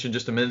know I mentioned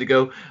just a minute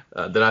ago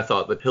that I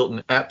thought that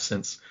Hilton's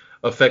absence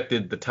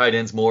affected the tight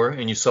ends more,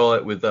 and you saw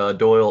it with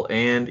Doyle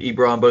and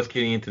Ebron both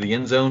getting into the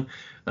end zone.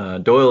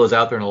 Doyle is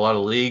out there in a lot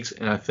of leagues,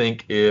 and I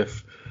think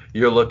if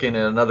you're looking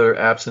at another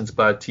absence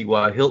by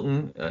T.Y.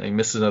 Hilton, he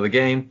misses another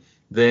game,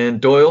 then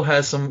Doyle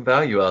has some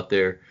value out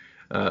there,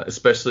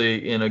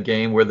 especially in a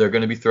game where they're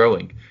going to be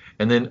throwing.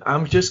 And then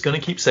I'm just going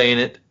to keep saying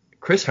it.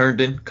 Chris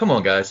Herndon, come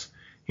on, guys.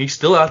 He's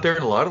still out there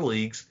in a lot of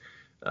leagues.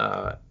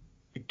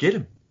 Get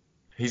him.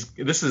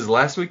 This is his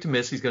last week to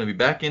miss. He's going to be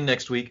back in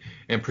next week,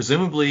 and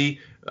presumably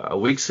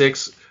week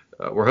 6.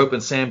 We're hoping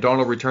Sam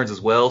Darnold returns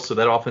as well, so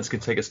that offense can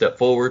take a step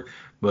forward.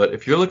 But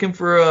if you're looking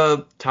for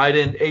a tight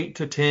end 8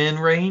 to 10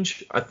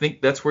 range, I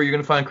think that's where you're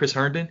going to find Chris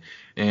Herndon.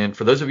 And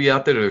for those of you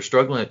out there that are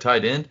struggling at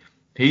tight end,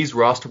 he's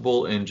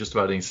rosterable in just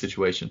about any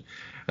situation.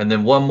 And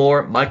then one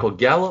more, Michael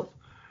Gallup.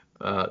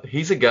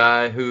 He's a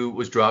guy who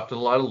was dropped in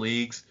a lot of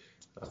leagues.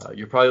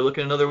 You're probably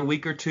looking another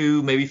week or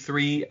 2, maybe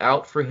 3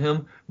 out for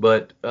him.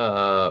 But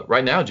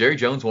right now, Jerry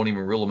Jones won't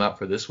even rule him out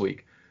for this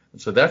week.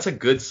 So that's a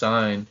good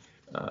sign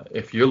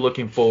if you're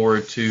looking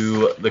forward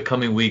to the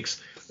coming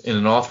weeks in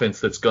an offense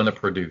that's going to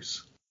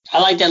produce. I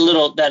like that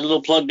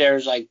little plug there.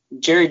 Is like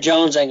Jerry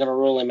Jones ain't going to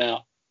rule him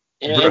out.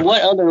 In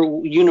what other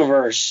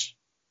universe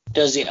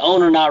does the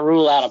owner not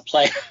rule out a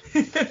player?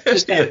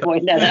 Just got to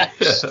point that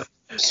out.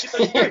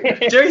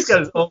 Jerry's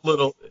got his own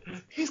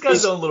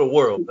little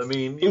world. I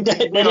mean,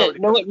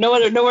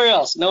 nowhere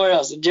else.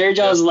 Jerry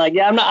Jones is like,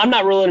 I'm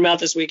not ruling him out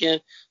this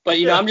weekend, but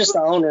I'm just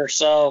the owner,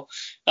 so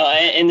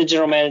and the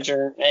general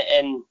manager,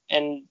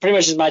 and pretty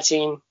much is my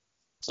team.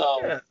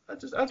 So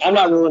I'm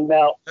not ruling him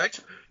out.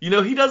 Actually,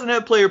 he doesn't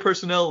have player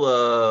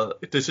personnel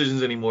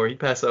decisions anymore. He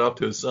passed that off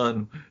to his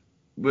son.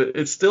 But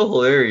it's still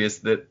hilarious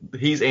that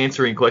he's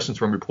answering questions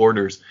from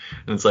reporters,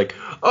 and it's like,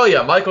 oh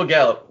yeah, Michael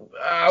Gallup.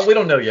 We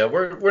don't know yet.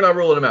 We're not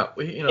ruling him out.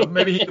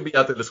 Maybe he could be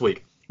out there this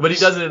week. But he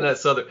does it in that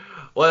southern.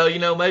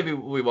 Well, maybe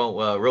we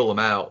won't rule him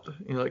out.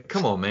 Like,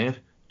 come on, man.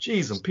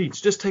 Jeez and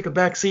Peach, just take a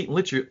back seat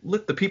and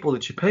let the people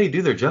that you pay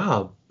do their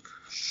job.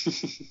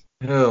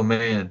 Oh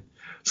man.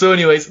 So,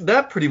 anyways,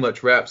 that pretty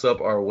much wraps up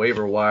our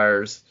waiver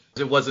wires.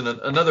 It wasn't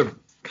another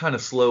kind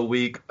of slow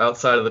week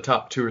outside of the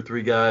top 2 or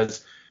 3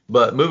 guys.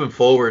 But moving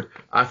forward,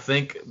 I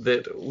think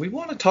that we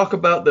want to talk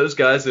about those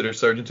guys that are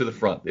surging to the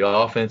front, the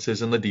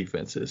offenses and the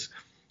defenses.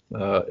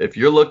 If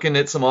you're looking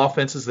at some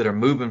offenses that are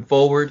moving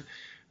forward,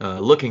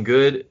 looking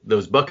good,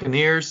 those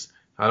Buccaneers,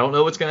 I don't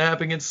know what's going to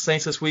happen against the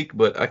Saints this week,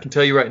 but I can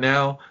tell you right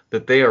now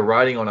that they are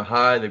riding on a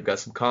high. They've got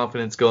some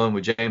confidence going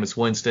with Jameis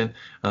Winston.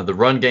 The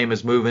run game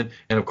is moving.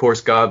 And, of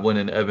course, Godwin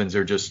and Evans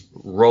are just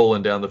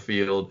rolling down the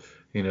field,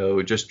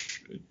 just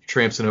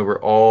tramping over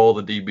all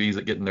the DBs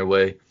that get in their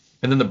way.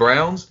 And then the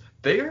Browns,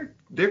 they're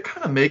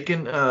kind of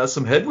making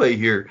some headway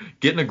here,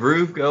 getting a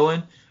groove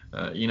going.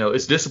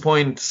 It's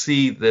disappointing to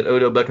see that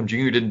Odell Beckham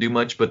Jr. didn't do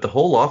much, but the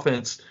whole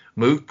offense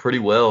moved pretty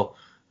well.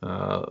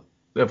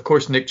 Of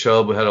course, Nick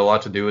Chubb had a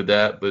lot to do with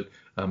that, but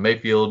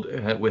Mayfield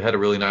had a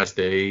really nice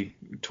day,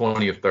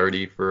 20 of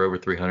 30 for over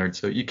 300,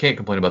 so you can't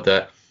complain about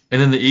that.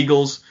 And then the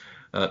Eagles,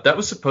 that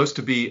was supposed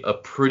to be a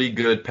pretty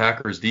good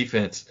Packers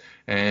defense,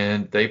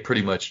 and they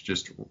pretty much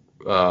just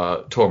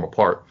tore them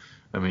apart.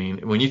 I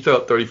mean, when you throw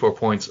out 34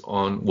 points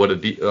on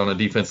on a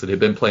defense that had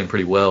been playing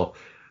pretty well,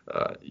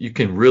 you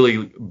can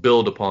really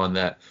build upon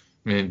that.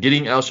 And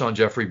getting Alshon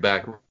Jeffrey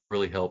back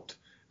really helped.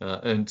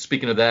 And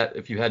speaking of that,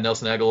 if you had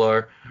Nelson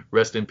Aguilar,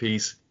 rest in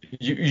peace.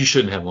 You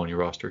shouldn't have him on your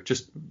roster.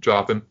 Just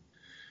drop him.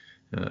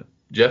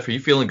 Jeff, are you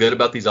feeling good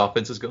about these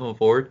offenses going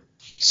forward?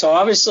 So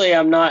obviously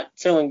I'm not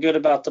feeling good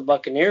about the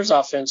Buccaneers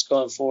offense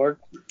going forward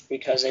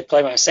because they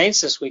play my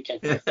Saints this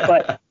weekend.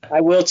 But I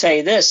will tell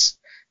you this.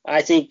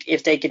 I think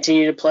if they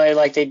continue to play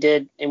like they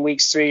did in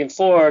weeks 3 and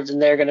 4, then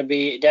they're going to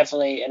be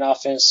definitely an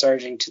offense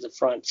surging to the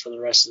front for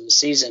the rest of the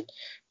season.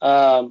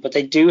 But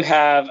they do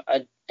have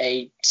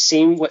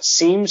what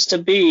seems to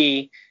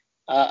be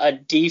a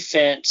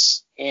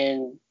defense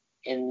in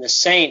the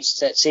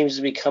Saints that seems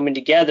to be coming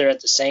together at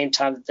the same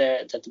time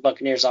that the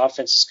Buccaneers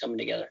offense is coming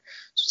together.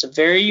 So it's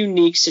a very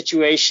unique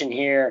situation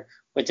here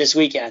with this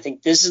weekend. I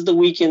think this is the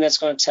weekend that's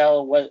going to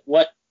tell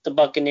what the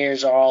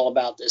Buccaneers are all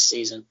about this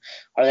season.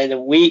 Are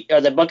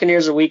the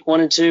Buccaneers of week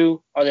 1 and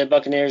 2? Are they the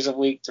Buccaneers of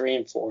week 3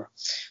 and 4?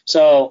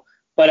 So,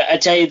 but I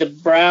tell you, the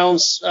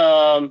Browns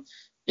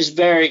is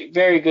very,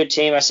 very good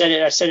team. I said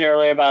it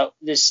earlier about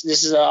this.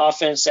 This is an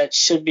offense that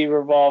should be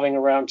revolving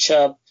around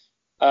Chubb.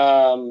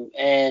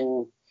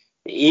 And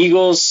the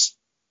Eagles,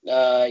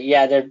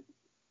 the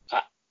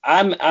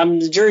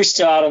jury's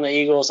still out on the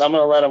Eagles. I'm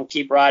going to let them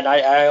keep riding.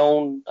 I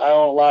own a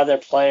lot of their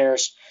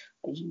players.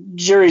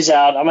 Jury's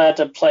out. I'm gonna have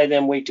to play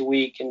them week to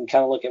week and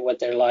kind of look at what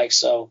they're like.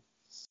 So,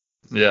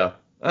 yeah,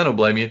 I don't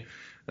blame you.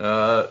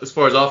 As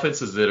far as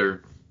offenses that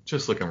are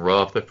just looking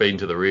rough, they're fading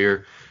to the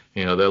rear.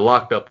 They're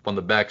locked up on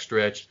the back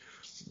stretch,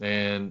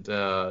 and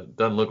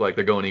doesn't look like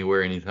they're going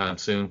anywhere anytime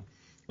soon.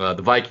 The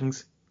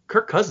Vikings,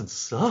 Kirk Cousins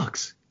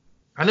sucks.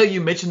 I know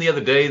you mentioned the other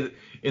day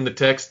in the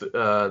text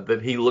that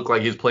he looked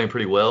like he was playing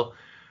pretty well.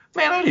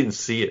 Man, I didn't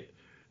see it.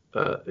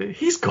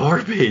 He's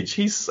garbage.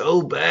 He's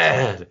so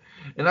bad.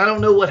 And I don't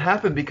know what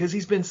happened because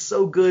he's been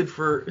so good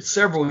for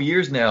several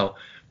years now.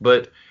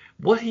 But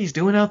what he's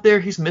doing out there,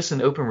 he's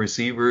missing open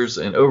receivers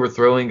and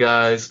overthrowing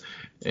guys.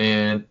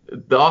 And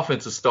the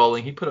offense is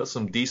stalling. He put up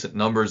some decent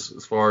numbers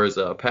as far as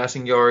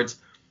passing yards.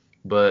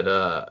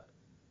 But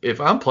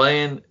if I'm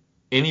playing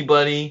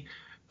anybody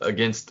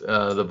against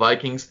the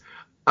Vikings,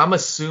 I'm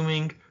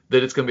assuming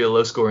that it's going to be a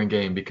low-scoring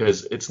game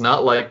because it's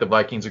not like the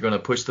Vikings are going to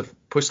push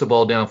the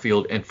ball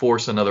downfield and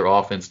force another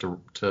offense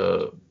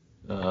to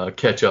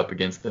catch up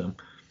against them.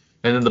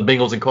 And then the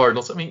Bengals and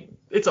Cardinals, I mean,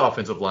 it's an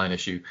offensive line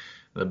issue.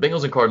 The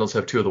Bengals and Cardinals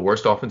have two of the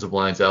worst offensive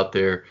lines out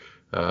there.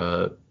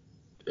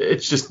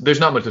 It's just, there's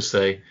not much to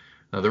say.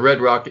 The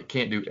Red Rocket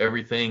can't do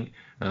everything.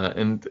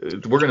 And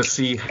we're going to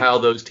see how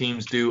those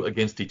teams do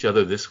against each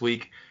other this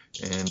week.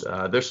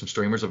 And there's some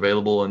streamers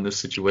available in this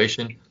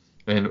situation.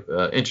 And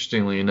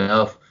interestingly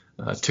enough,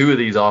 two of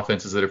these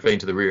offenses that are fading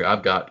to the rear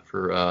I've got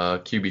for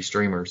QB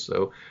streamers.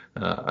 So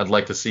I'd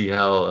like to see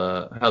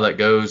how that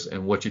goes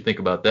and what you think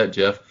about that,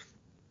 Jeff.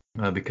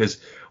 Because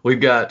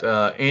we've got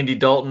Andy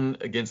Dalton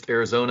against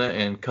Arizona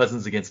and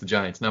Cousins against the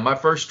Giants. Now, my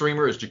first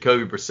streamer is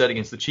Jacoby Brissett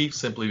against the Chiefs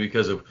simply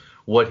because of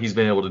what he's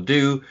been able to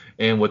do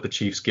and what the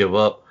Chiefs give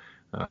up.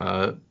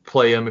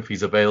 Play him if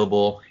he's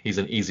available. He's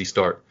an easy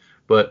start.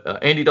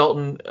 But Andy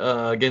Dalton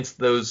against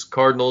those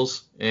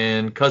Cardinals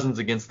and Cousins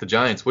against the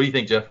Giants. What do you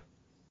think, Jeff?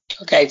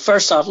 Okay,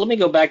 first off, let me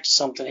go back to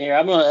something here.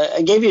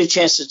 I gave you a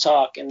chance to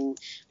talk, and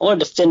I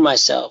want to defend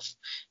myself.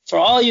 For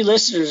all you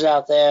listeners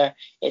out there,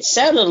 it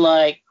sounded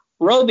like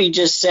Roby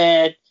just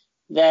said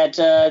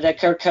that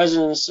Kirk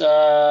Cousins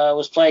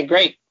was playing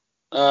great.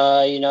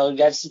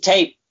 That's the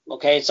tape.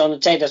 Okay, it's on the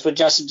tape. That's what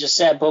Justin just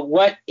said. But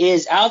what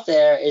is out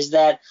there is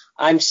that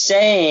I'm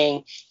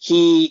saying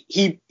he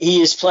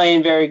is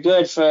playing very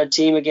good for a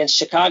team against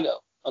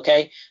Chicago.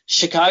 Okay,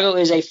 Chicago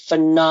is a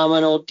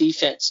phenomenal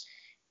defense,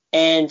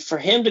 and for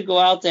him to go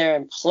out there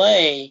and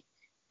play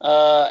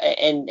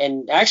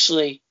and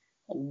actually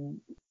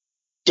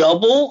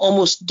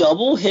almost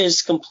double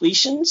his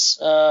completions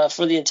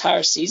for the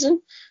entire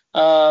season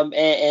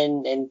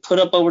and put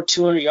up over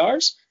 200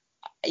 yards.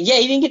 Yeah,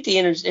 he didn't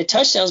get the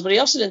touchdowns, but he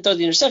also didn't throw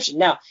the interception.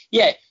 Now,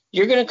 yeah,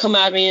 you're going to come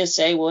at me and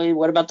say, well,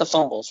 what about the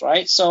fumbles,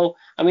 right? So,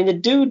 I mean, the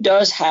dude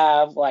does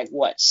have like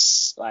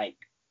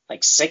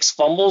 6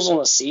 fumbles on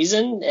the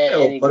season,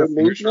 and he didn't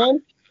lose one.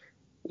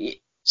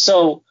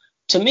 So,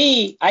 to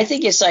me, I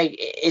think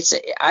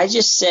I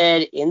just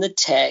said in the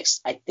text,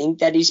 I think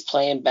that he's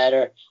playing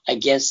better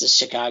against the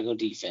Chicago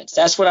defense.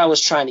 That's what I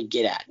was trying to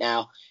get at.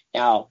 Now,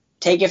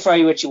 take it for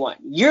what you want.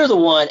 You're the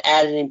one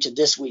adding him to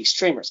this week's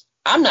streamers.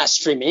 I'm not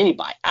streaming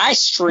anybody. I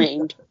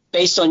streamed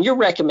based on your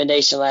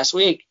recommendation last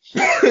week,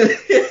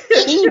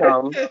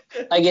 Keenum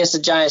against the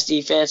Giants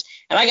defense,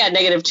 and I got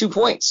 -2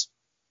 points.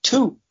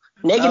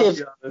 Negative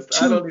 2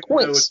 points. Know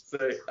what to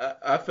say.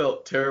 I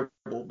felt terrible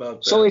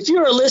about that. So if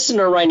you're a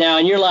listener right now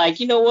and you're like,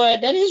 you know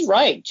what, that is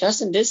right.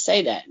 Justin did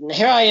say that. And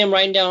here I am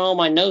writing down all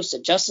my notes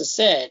that Justin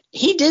said.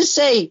 He did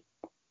say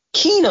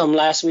Keenum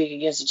last week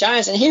against the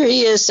Giants, and here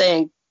he is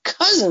saying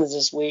Cousins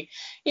this week.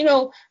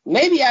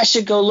 Maybe I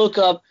should go look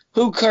up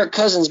who Kirk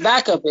Cousins'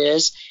 backup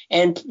is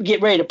and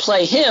get ready to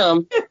play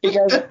him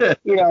because,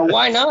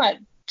 why not?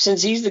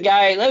 Since he's the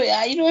guy.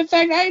 In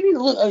fact, I need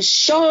to look.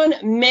 Sean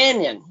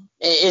Mannion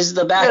is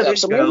the backup.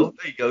 Yeah, there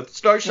you go.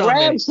 Start Sean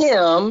Mannion. Grab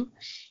him.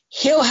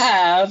 He'll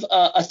have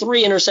a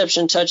 3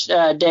 interception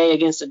day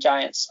against the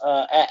Giants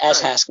as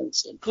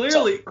Haskins.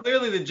 Clearly,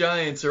 the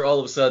Giants are all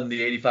of a sudden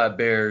the 85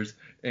 Bears,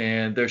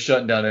 and they're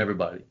shutting down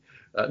everybody.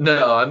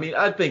 No, I mean,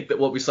 I think that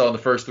what we saw in the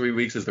first 3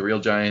 weeks is the real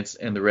Giants,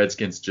 and the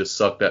Redskins just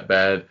sucked that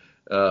bad.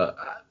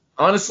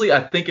 Honestly, I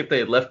think if they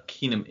had left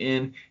Keenum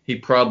in, he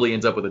probably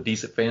ends up with a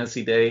decent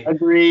fantasy day.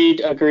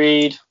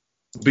 Agreed.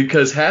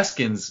 Because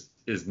Haskins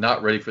is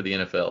not ready for the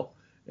NFL,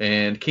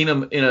 and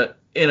Keenum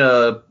in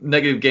a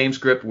negative game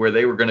script where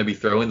they were going to be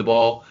throwing the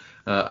ball.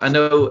 I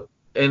know,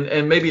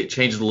 and maybe it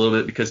changes a little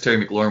bit because Terry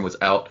McLaurin was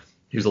out.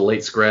 He was a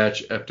late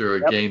scratch after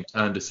a game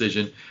time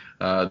decision.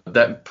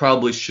 That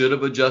probably should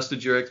have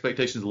adjusted your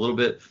expectations a little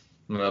bit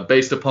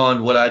based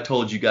upon what I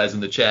told you guys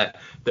in the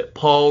chat, that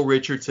Paul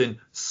Richardson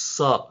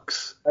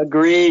sucks.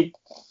 Agreed.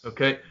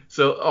 Okay,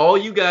 so all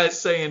you guys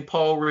saying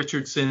Paul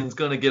Richardson's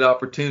going to get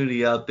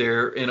opportunity out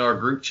there in our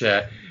group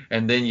chat,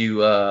 and then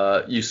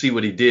you see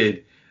what he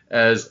did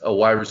as a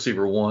wide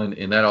receiver 1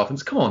 in that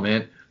offense. Come on,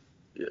 man.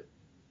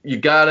 You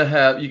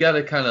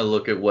gotta kind of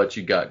look at what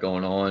you got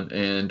going on,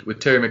 and with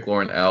Terry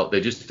McLaurin out,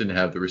 they just didn't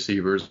have the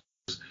receivers,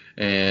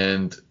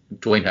 and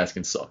Dwayne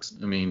Haskins sucks.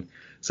 I mean,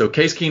 so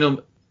Case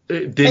Keenum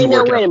didn't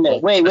work out. Wait a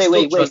minute.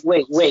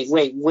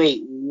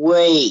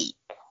 Wait.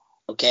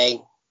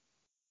 Okay.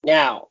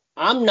 Now,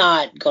 I'm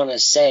not gonna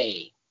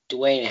say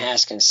Dwayne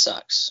Haskins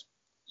sucks.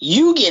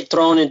 You get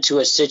thrown into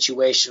a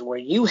situation where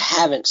you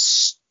haven't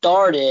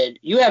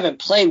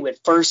played with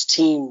first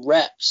team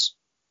reps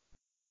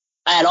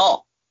at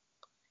all.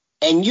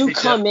 And you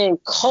come in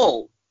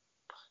cold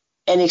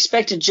and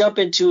expect to jump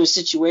into a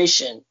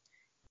situation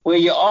where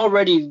you're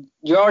already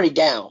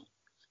down,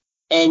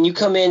 and you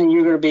come in and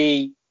you're gonna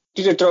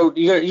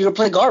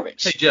play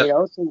garbage. Hey, Jeff.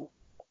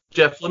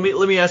 Jeff, let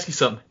me ask you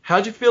something.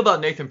 How'd you feel about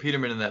Nathan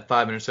Peterman in that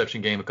 5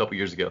 interception game a couple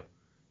years ago?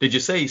 Did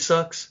you say he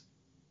sucks?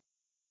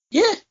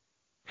 Yeah.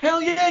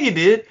 Hell yeah, you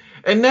did.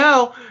 And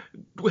now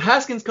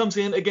Haskins comes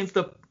in against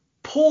the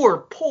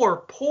poor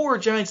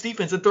Giants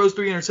defense and throws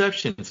 3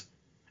 interceptions.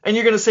 And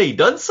you're going to say he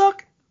doesn't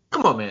suck?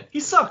 Come on, man.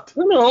 He sucked.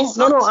 No,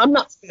 I'm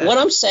not. What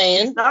I'm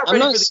saying, he's not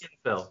ready for the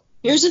NFL.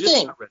 Here's the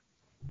thing.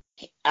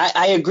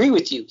 I agree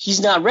with you.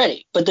 He's not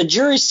ready. But the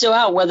jury's still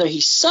out whether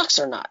he sucks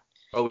or not.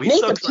 Oh, he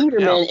Nathan sucks right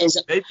now.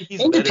 Maybe he's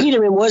Nathan better.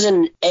 Peterman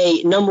wasn't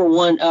a number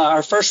one,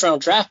 our first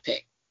round draft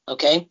pick.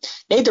 Okay,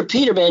 Nathan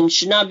Peterman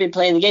should not be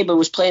playing the game, but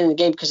was playing the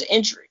game because of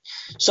injury.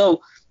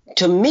 So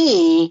to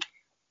me,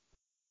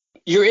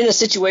 you're in a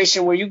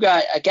situation where you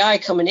got a guy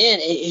coming in.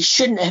 He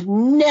shouldn't have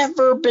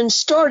never been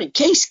starting.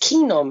 Case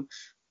Keenum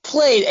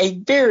played a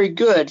very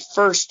good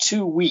first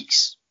 2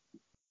 weeks.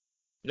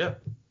 Yeah.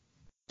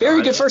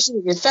 Very good first.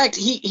 In fact,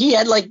 he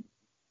had like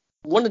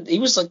he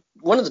was like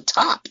one of the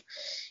top.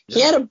 Yeah.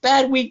 He had a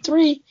bad week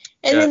 3,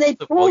 and then they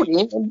pulled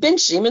him and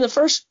benched him in the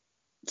first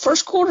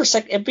quarter,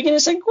 at the beginning of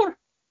the second quarter.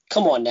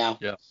 Come on now.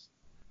 Yeah.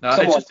 No,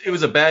 it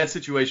was a bad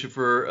situation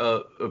for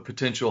a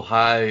potential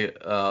high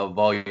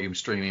volume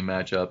streaming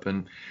matchup,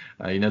 and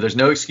there's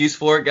no excuse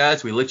for it,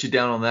 guys. We let you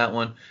down on that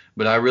one,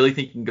 but I really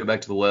think you can go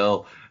back to the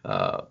well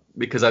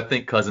because I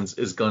think Cousins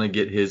is going to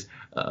get his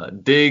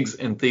Diggs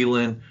and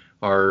Thielen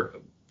are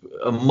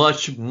a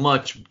much,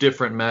 much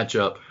different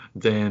matchup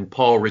than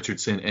Paul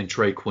Richardson and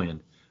Trey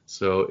Quinn.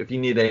 So if you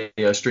need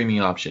a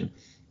streaming option.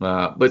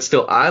 But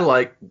still, I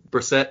like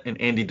Brissett and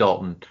Andy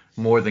Dalton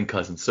more than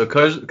Cousins. So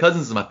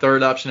Cousins is my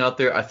third option out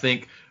there. I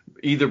think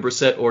either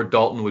Brissett or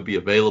Dalton would be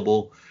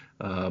available.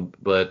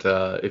 But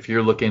if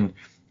you're looking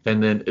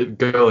and then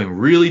going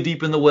really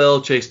deep in the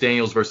well, Chase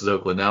Daniels versus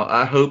Oakland. Now,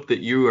 I hope that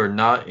you are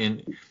not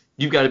in –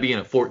 you've got to be in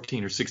a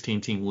 14 or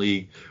 16-team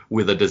league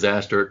with a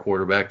disaster at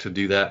quarterback to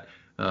do that.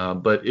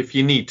 But if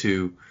you need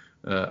to,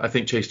 I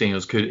think Chase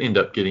Daniels could end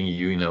up getting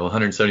you,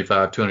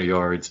 175, 200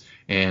 yards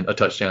and a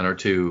touchdown or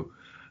two.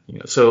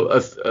 So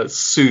a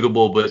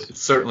suitable, but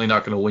certainly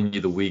not going to win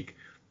you the week.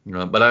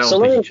 But I don't. So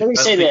let me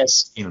say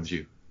this.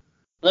 You.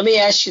 Let me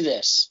ask you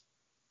this: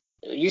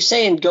 you're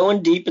saying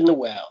going deep in the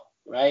well,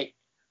 right?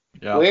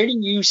 Yeah. Where do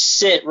you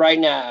sit right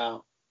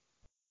now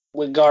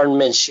with Gardner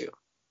Minshew?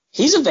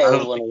 He's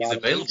available in a lot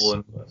of leagues.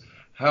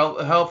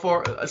 How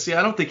far? See,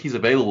 I don't think he's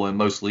available in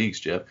most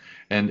leagues, Jeff.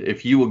 And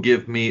if you will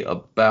give me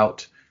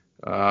about,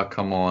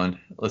 come on,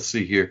 let's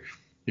see here.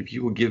 If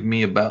you will give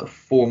me about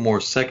 4 more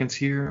seconds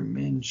here,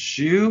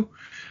 Minshew,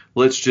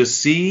 let's just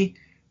see.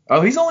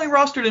 Oh, he's only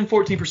rostered in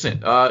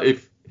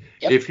 14%.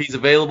 If he's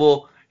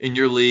available in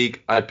your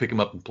league, I'd pick him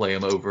up and play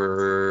him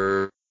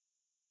over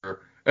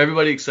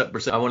everybody except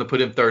Brissett. I want to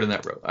put him third in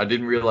that row. I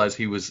didn't realize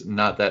he was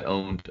not that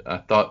owned. I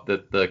thought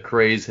that the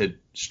craze had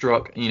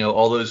struck.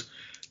 All those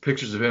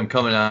pictures of him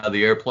coming out of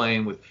the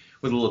airplane with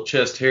a little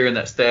chest hair and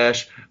that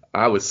stash.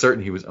 I was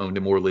certain he was owned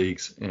in more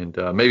leagues, and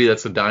maybe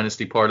that's a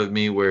dynasty part of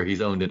me where he's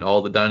owned in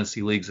all the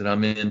dynasty leagues that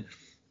I'm in.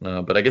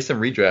 But I guess in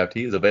redraft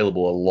he is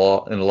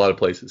available in a lot of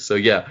places. So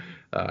yeah,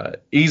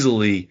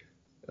 easily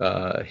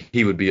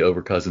he would be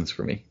over Cousins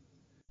for me.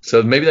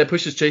 So maybe that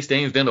pushes Chase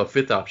Daniels down to a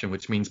 5th option,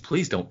 which means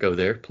please don't go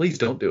there. Please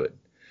don't do it.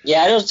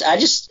 Yeah,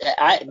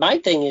 my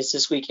thing is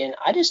this weekend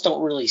I just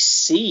don't really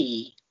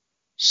see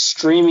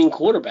streaming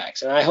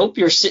quarterbacks, and I hope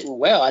you're sitting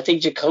well. I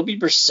think Jacoby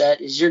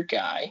Brissett is your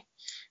guy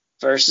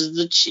versus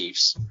the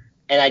Chiefs,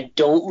 and I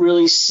don't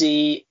really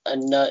see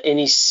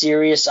any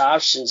serious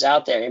options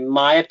out there, in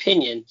my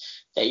opinion,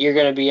 that you're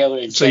going to be able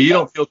to. So you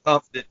don't feel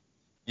confident?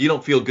 You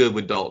don't feel good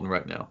with Dalton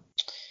right now?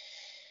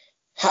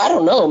 I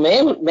don't know,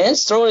 man.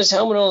 Man's throwing his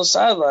helmet on the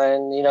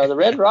sideline. The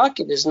Red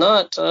Rocket is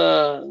not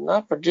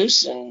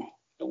producing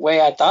the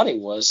way I thought he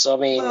was.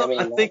 So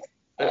I think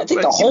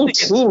the whole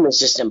team is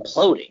just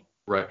imploding.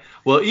 Right.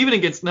 Well, even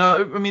against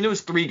it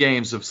was 3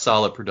 games of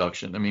solid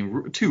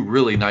production. 2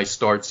 really nice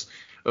starts.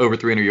 Over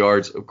 300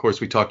 yards. Of course,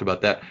 we talked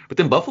about that. But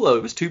then Buffalo,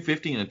 it was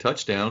 250 and a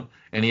touchdown,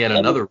 and he had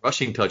another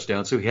rushing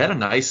touchdown. So he had a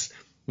nice,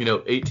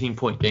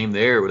 18-point game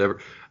there or whatever.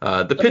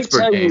 The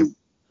Pittsburgh game.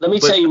 Let me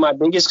tell you my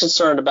biggest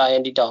concern about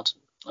Andy Dalton.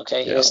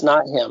 Okay, yeah. It's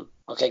not him.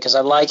 Okay, because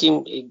I like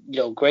him.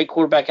 Great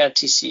quarterback out of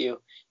TCU.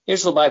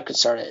 Here's what my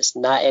concern is: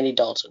 not Andy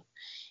Dalton.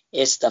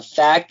 It's the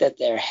fact that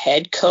their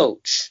head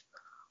coach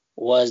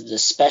was the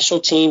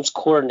special teams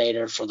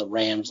coordinator for the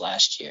Rams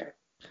last year.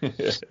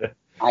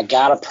 I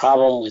got a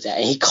problem with that.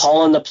 And he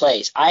calling the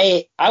plays.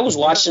 I was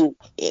watching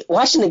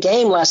the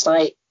game last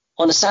night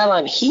on the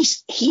sideline. He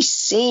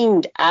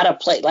seemed out of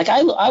place. Like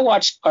I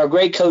watched our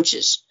great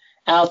coaches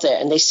out there,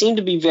 and they seem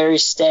to be very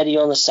steady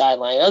on the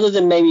sideline. Other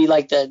than maybe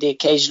like the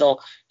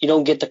occasional, you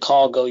don't get the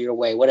call, go your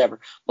way, whatever.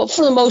 But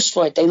for the most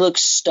part, they look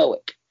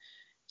stoic.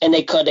 And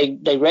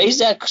they raise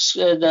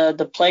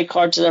the play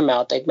card to their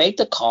mouth. They make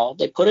the call.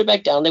 They put it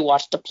back down. They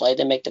watch the play.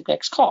 They make the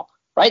next call.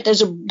 Right?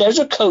 There's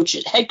a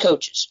coaches, head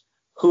coaches,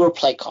 who are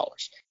play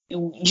callers.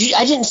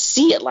 I didn't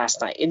see it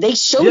last night. They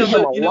showed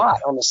him a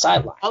lot on the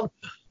sideline.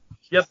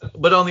 Yep.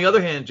 But on the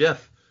other hand,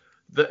 Jeff,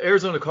 the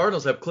Arizona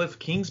Cardinals have Cliff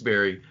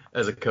Kingsbury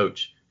as a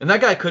coach, and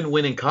that guy couldn't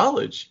win in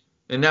college,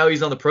 and now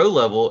he's on the pro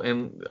level.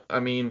 And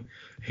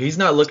he's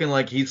not looking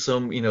like he's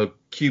some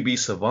QB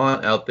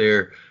savant out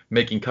there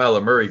making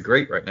Kyler Murray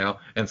great right now,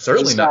 and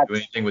certainly not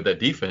doing anything with that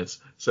defense.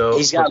 So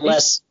he's got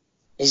less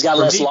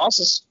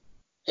losses.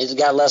 He's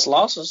got less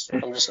losses.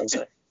 I'm just gonna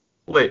say.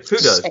 Wait, who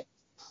does?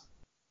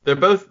 They're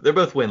both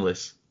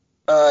winless.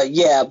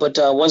 Yeah, but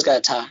one's got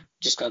a tie.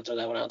 Just gonna throw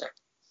that one out there.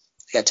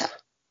 They got a tie.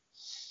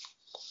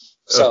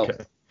 So,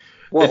 okay.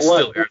 It's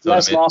still Arizona,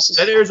 less man. losses?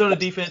 That Arizona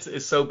defense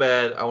is so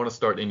bad. I want to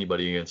start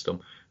anybody against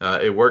them.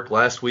 It worked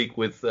last week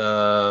with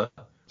Will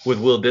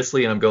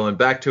Dissly, and I'm going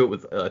back to it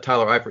with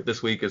Tyler Eifert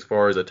this week as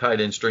far as a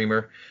tight end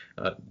streamer.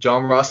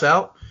 John Ross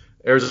out.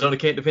 Arizona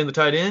can't defend the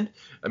tight end.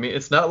 I mean,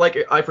 it's not like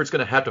Eifert's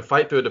going to have to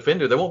fight through a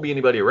defender. There won't be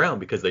anybody around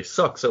because they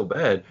suck so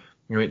bad.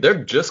 I mean,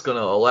 they're just going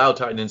to allow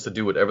tight ends to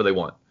do whatever they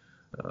want.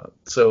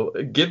 So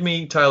give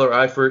me Tyler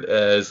Eifert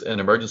as an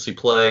emergency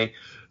play,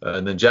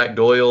 and then Jack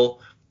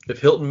Doyle. If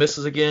Hilton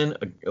misses again,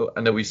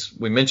 I know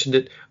we mentioned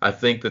it. I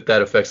think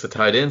that affects the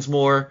tight ends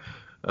more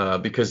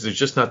because there's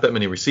just not that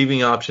many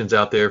receiving options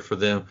out there for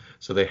them.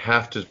 So they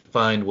have to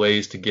find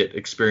ways to get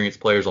experienced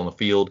players on the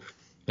field.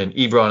 And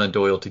Ebron and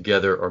Doyle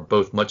together are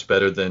both much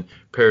better than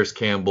Paris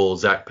Campbell,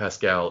 Zach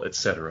Pascal,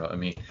 etc. I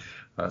mean,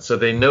 so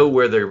they know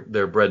where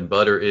their bread and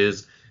butter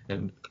is,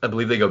 and I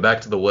believe they go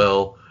back to the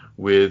well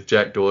with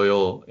Jack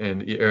Doyle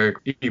and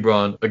Eric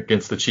Ebron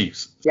against the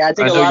Chiefs. Yeah, I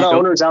think a lot of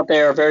owners out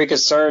there are very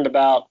concerned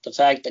about the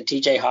fact that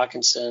T.J.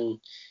 Hawkinson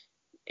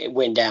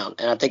went down,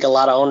 and I think a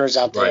lot of owners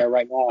out there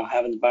right now are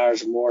having the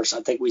buyer's remorse.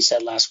 I think we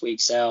said last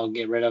week, sell,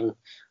 get rid of him.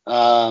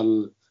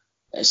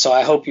 So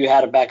I hope you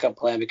had a backup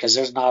plan because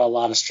there's not a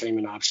lot of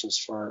streaming options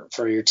for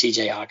your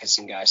T.J.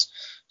 Hawkinson guys.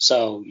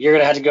 So you're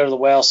gonna have to go to the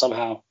well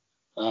somehow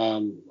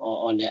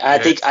on that.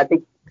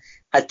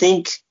 I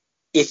think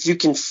if you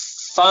can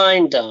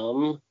find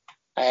them,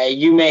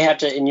 you may have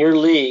to in your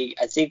league.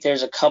 I think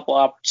there's a couple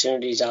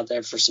opportunities out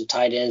there for some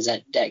tight ends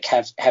that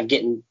have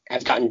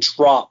gotten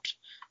dropped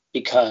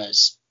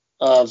because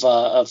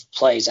of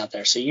plays out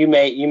there. So you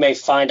may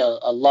find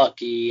a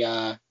lucky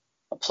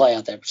play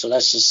out there. So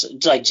that's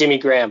just like Jimmy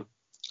Graham.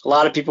 A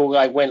lot of people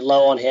went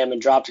low on him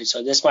and dropped it.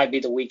 So this might be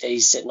the week that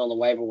he's sitting on the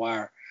waiver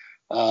wire,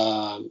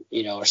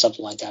 or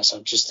something like that.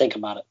 So just think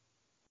about it.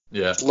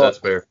 Yeah, that's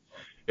fair.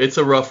 It's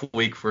a rough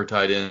week for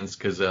tight ends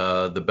because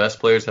the best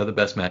players have the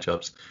best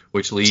matchups,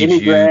 which leaves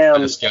Jimmy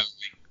Graham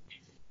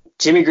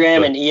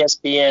and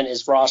ESPN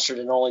is rostered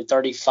in only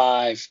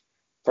 35%.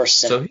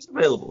 So he's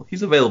available.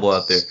 He's available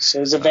out there. So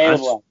he's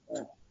available out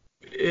there.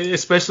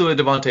 Especially with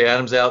Devontae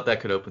Adams out, that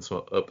could open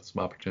some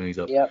opportunities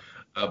up. Yep.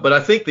 But I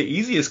think the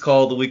easiest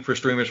call of the week for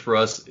streamers for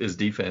us is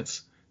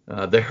defense.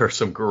 There are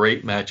some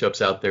great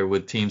matchups out there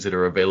with teams that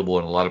are available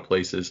in a lot of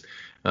places.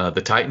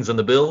 The Titans and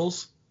the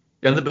Bills.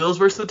 And the Bills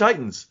versus the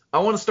Titans. I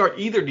want to start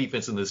either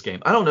defense in this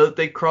game. I don't know if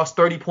they crossed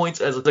 30 points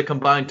as a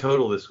combined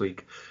total this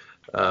week.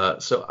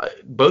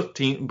 Both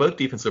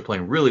defenses are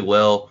playing really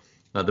well.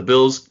 The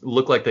Bills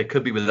look like they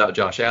could be without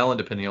Josh Allen,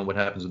 depending on what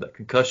happens with that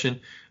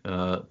concussion.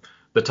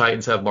 The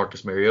Titans have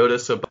Marcus Mariota.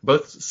 So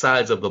both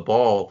sides of the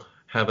ball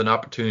have an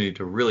opportunity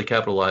to really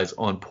capitalize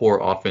on poor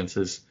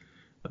offenses.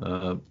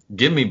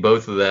 Give me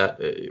both of that.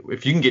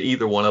 If you can get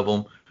either one of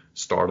them,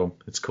 start them.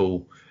 It's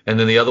cool. And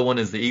then the other one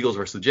is the Eagles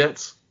versus the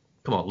Jets.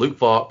 Come on, Luke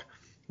Falk.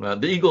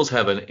 The Eagles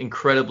have an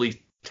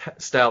incredibly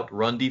stout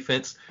run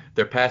defense.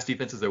 Their pass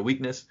defense is their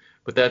weakness,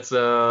 but that's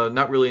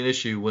not really an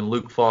issue when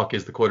Luke Falk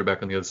is the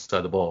quarterback on the other side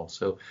of the ball.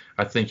 So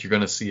I think you're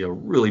going to see a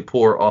really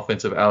poor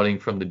offensive outing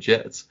from the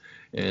Jets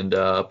and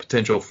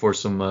potential for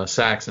some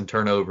sacks and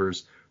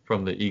turnovers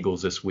from the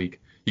Eagles this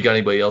week. You got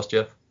anybody else,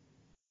 Jeff?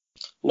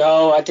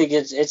 No, I think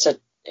it's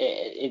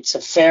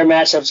a fair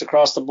matchups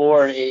across the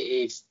board.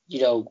 If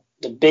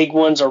the big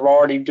ones are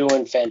already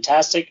doing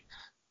fantastic,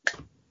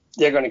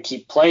 they're going to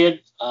keep playing.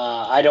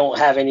 I don't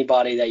have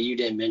anybody that you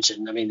didn't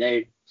mention. I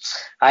mean,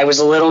 I was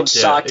a little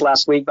shocked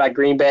last week by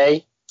Green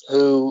Bay,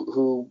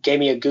 who gave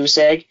me a goose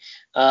egg,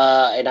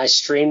 and I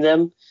streamed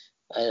them.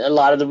 A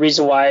lot of the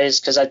reason why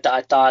is because I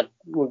thought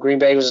Green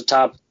Bay was a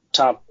top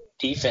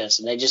defense,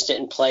 and they just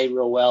didn't play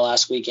real well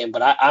last weekend.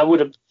 But I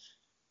would have.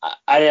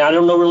 I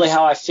don't know really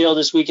how I feel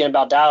this weekend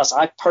about Dallas.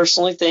 I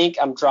personally think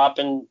I'm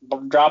dropping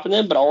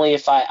them, but only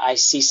if I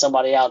see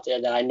somebody out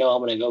there that I know I'm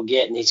going to go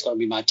get, and he's going to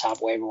be my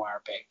top waiver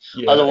wire pick.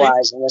 Yeah,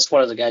 otherwise, and that's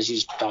one of the guys you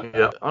talked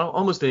about.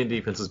 Almost any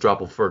defense is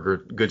droppable for a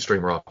good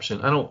streamer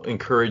option. I don't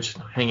encourage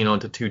hanging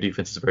on to two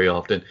defenses very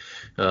often.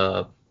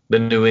 The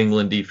New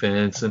England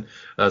defense and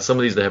some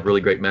of these that have really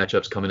great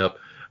matchups coming up.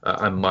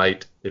 I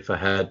might, if I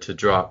had to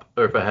drop,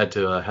 or if I had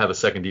to have a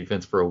second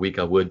defense for a week,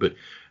 I would. But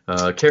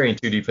carrying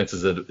two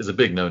defenses is a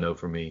big no-no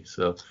for me.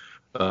 So,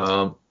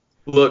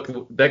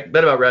 look, that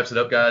about wraps it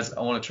up, guys.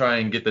 I want to try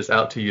and get this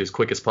out to you as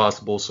quick as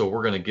possible. So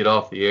we're going to get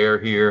off the air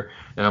here,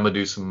 and I'm going to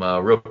do some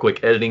real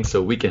quick editing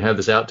so we can have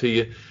this out to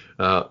you.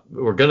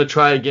 We're going to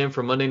try again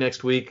for Monday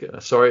next week.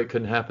 Sorry it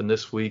couldn't happen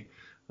this week.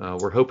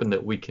 We're hoping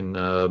that we can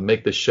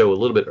make this show a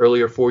little bit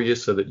earlier for you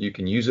so that you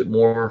can use it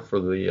more for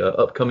the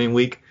upcoming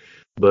week.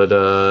 But,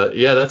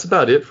 yeah, that's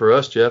about it for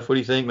us, Jeff. What do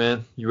you think,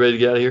 man? You ready to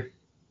get out of here?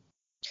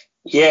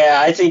 Yeah,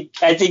 I think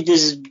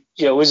this is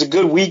it was a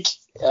good week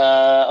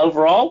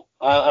overall.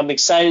 I'm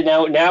excited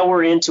now. Now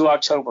we're into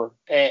October,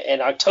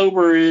 and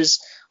October is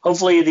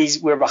hopefully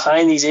we're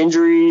behind these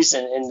injuries,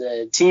 and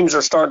the teams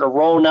are starting to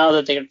roll now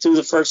that they're through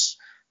the first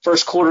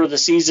quarter of the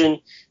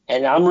season,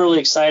 and I'm really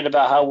excited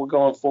about how we're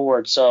going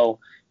forward. So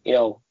keep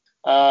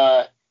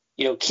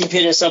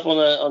hitting us up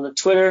on the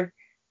Twitter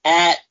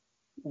at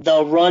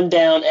the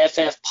Rundown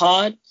FF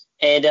Pod.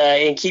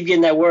 and keep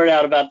getting that word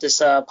out about this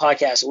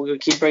podcast. We're going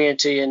to keep bringing it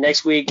to you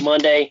next week,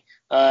 Monday.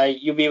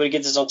 You'll be able to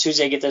get this on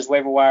Tuesday, get those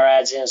waiver wire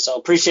ads in. So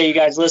appreciate you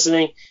guys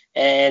listening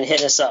and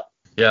hitting us up.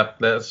 Yeah,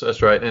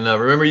 that's right. And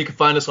remember, you can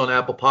find us on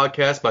Apple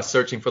Podcasts by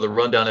searching for the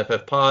Rundown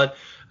FF Pod.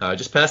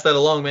 Just pass that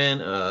along,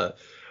 man.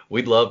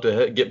 We'd love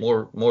to get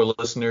more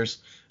listeners.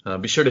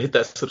 Be sure to hit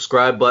that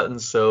subscribe button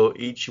so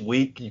each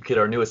week you get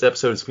our newest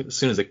episode as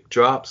soon as it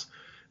drops.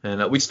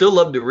 And we'd still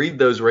love to read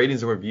those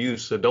ratings and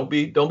reviews. So don't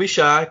be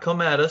shy.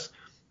 Come at us.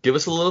 Give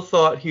us a little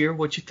thought here.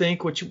 What you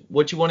think? What you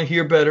want to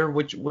hear better?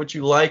 What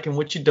you like and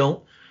what you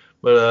don't.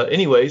 But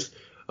anyways,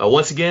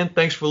 once again,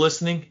 thanks for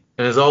listening.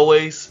 And as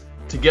always,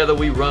 together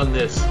we run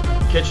this.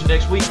 Catch you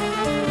next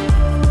week.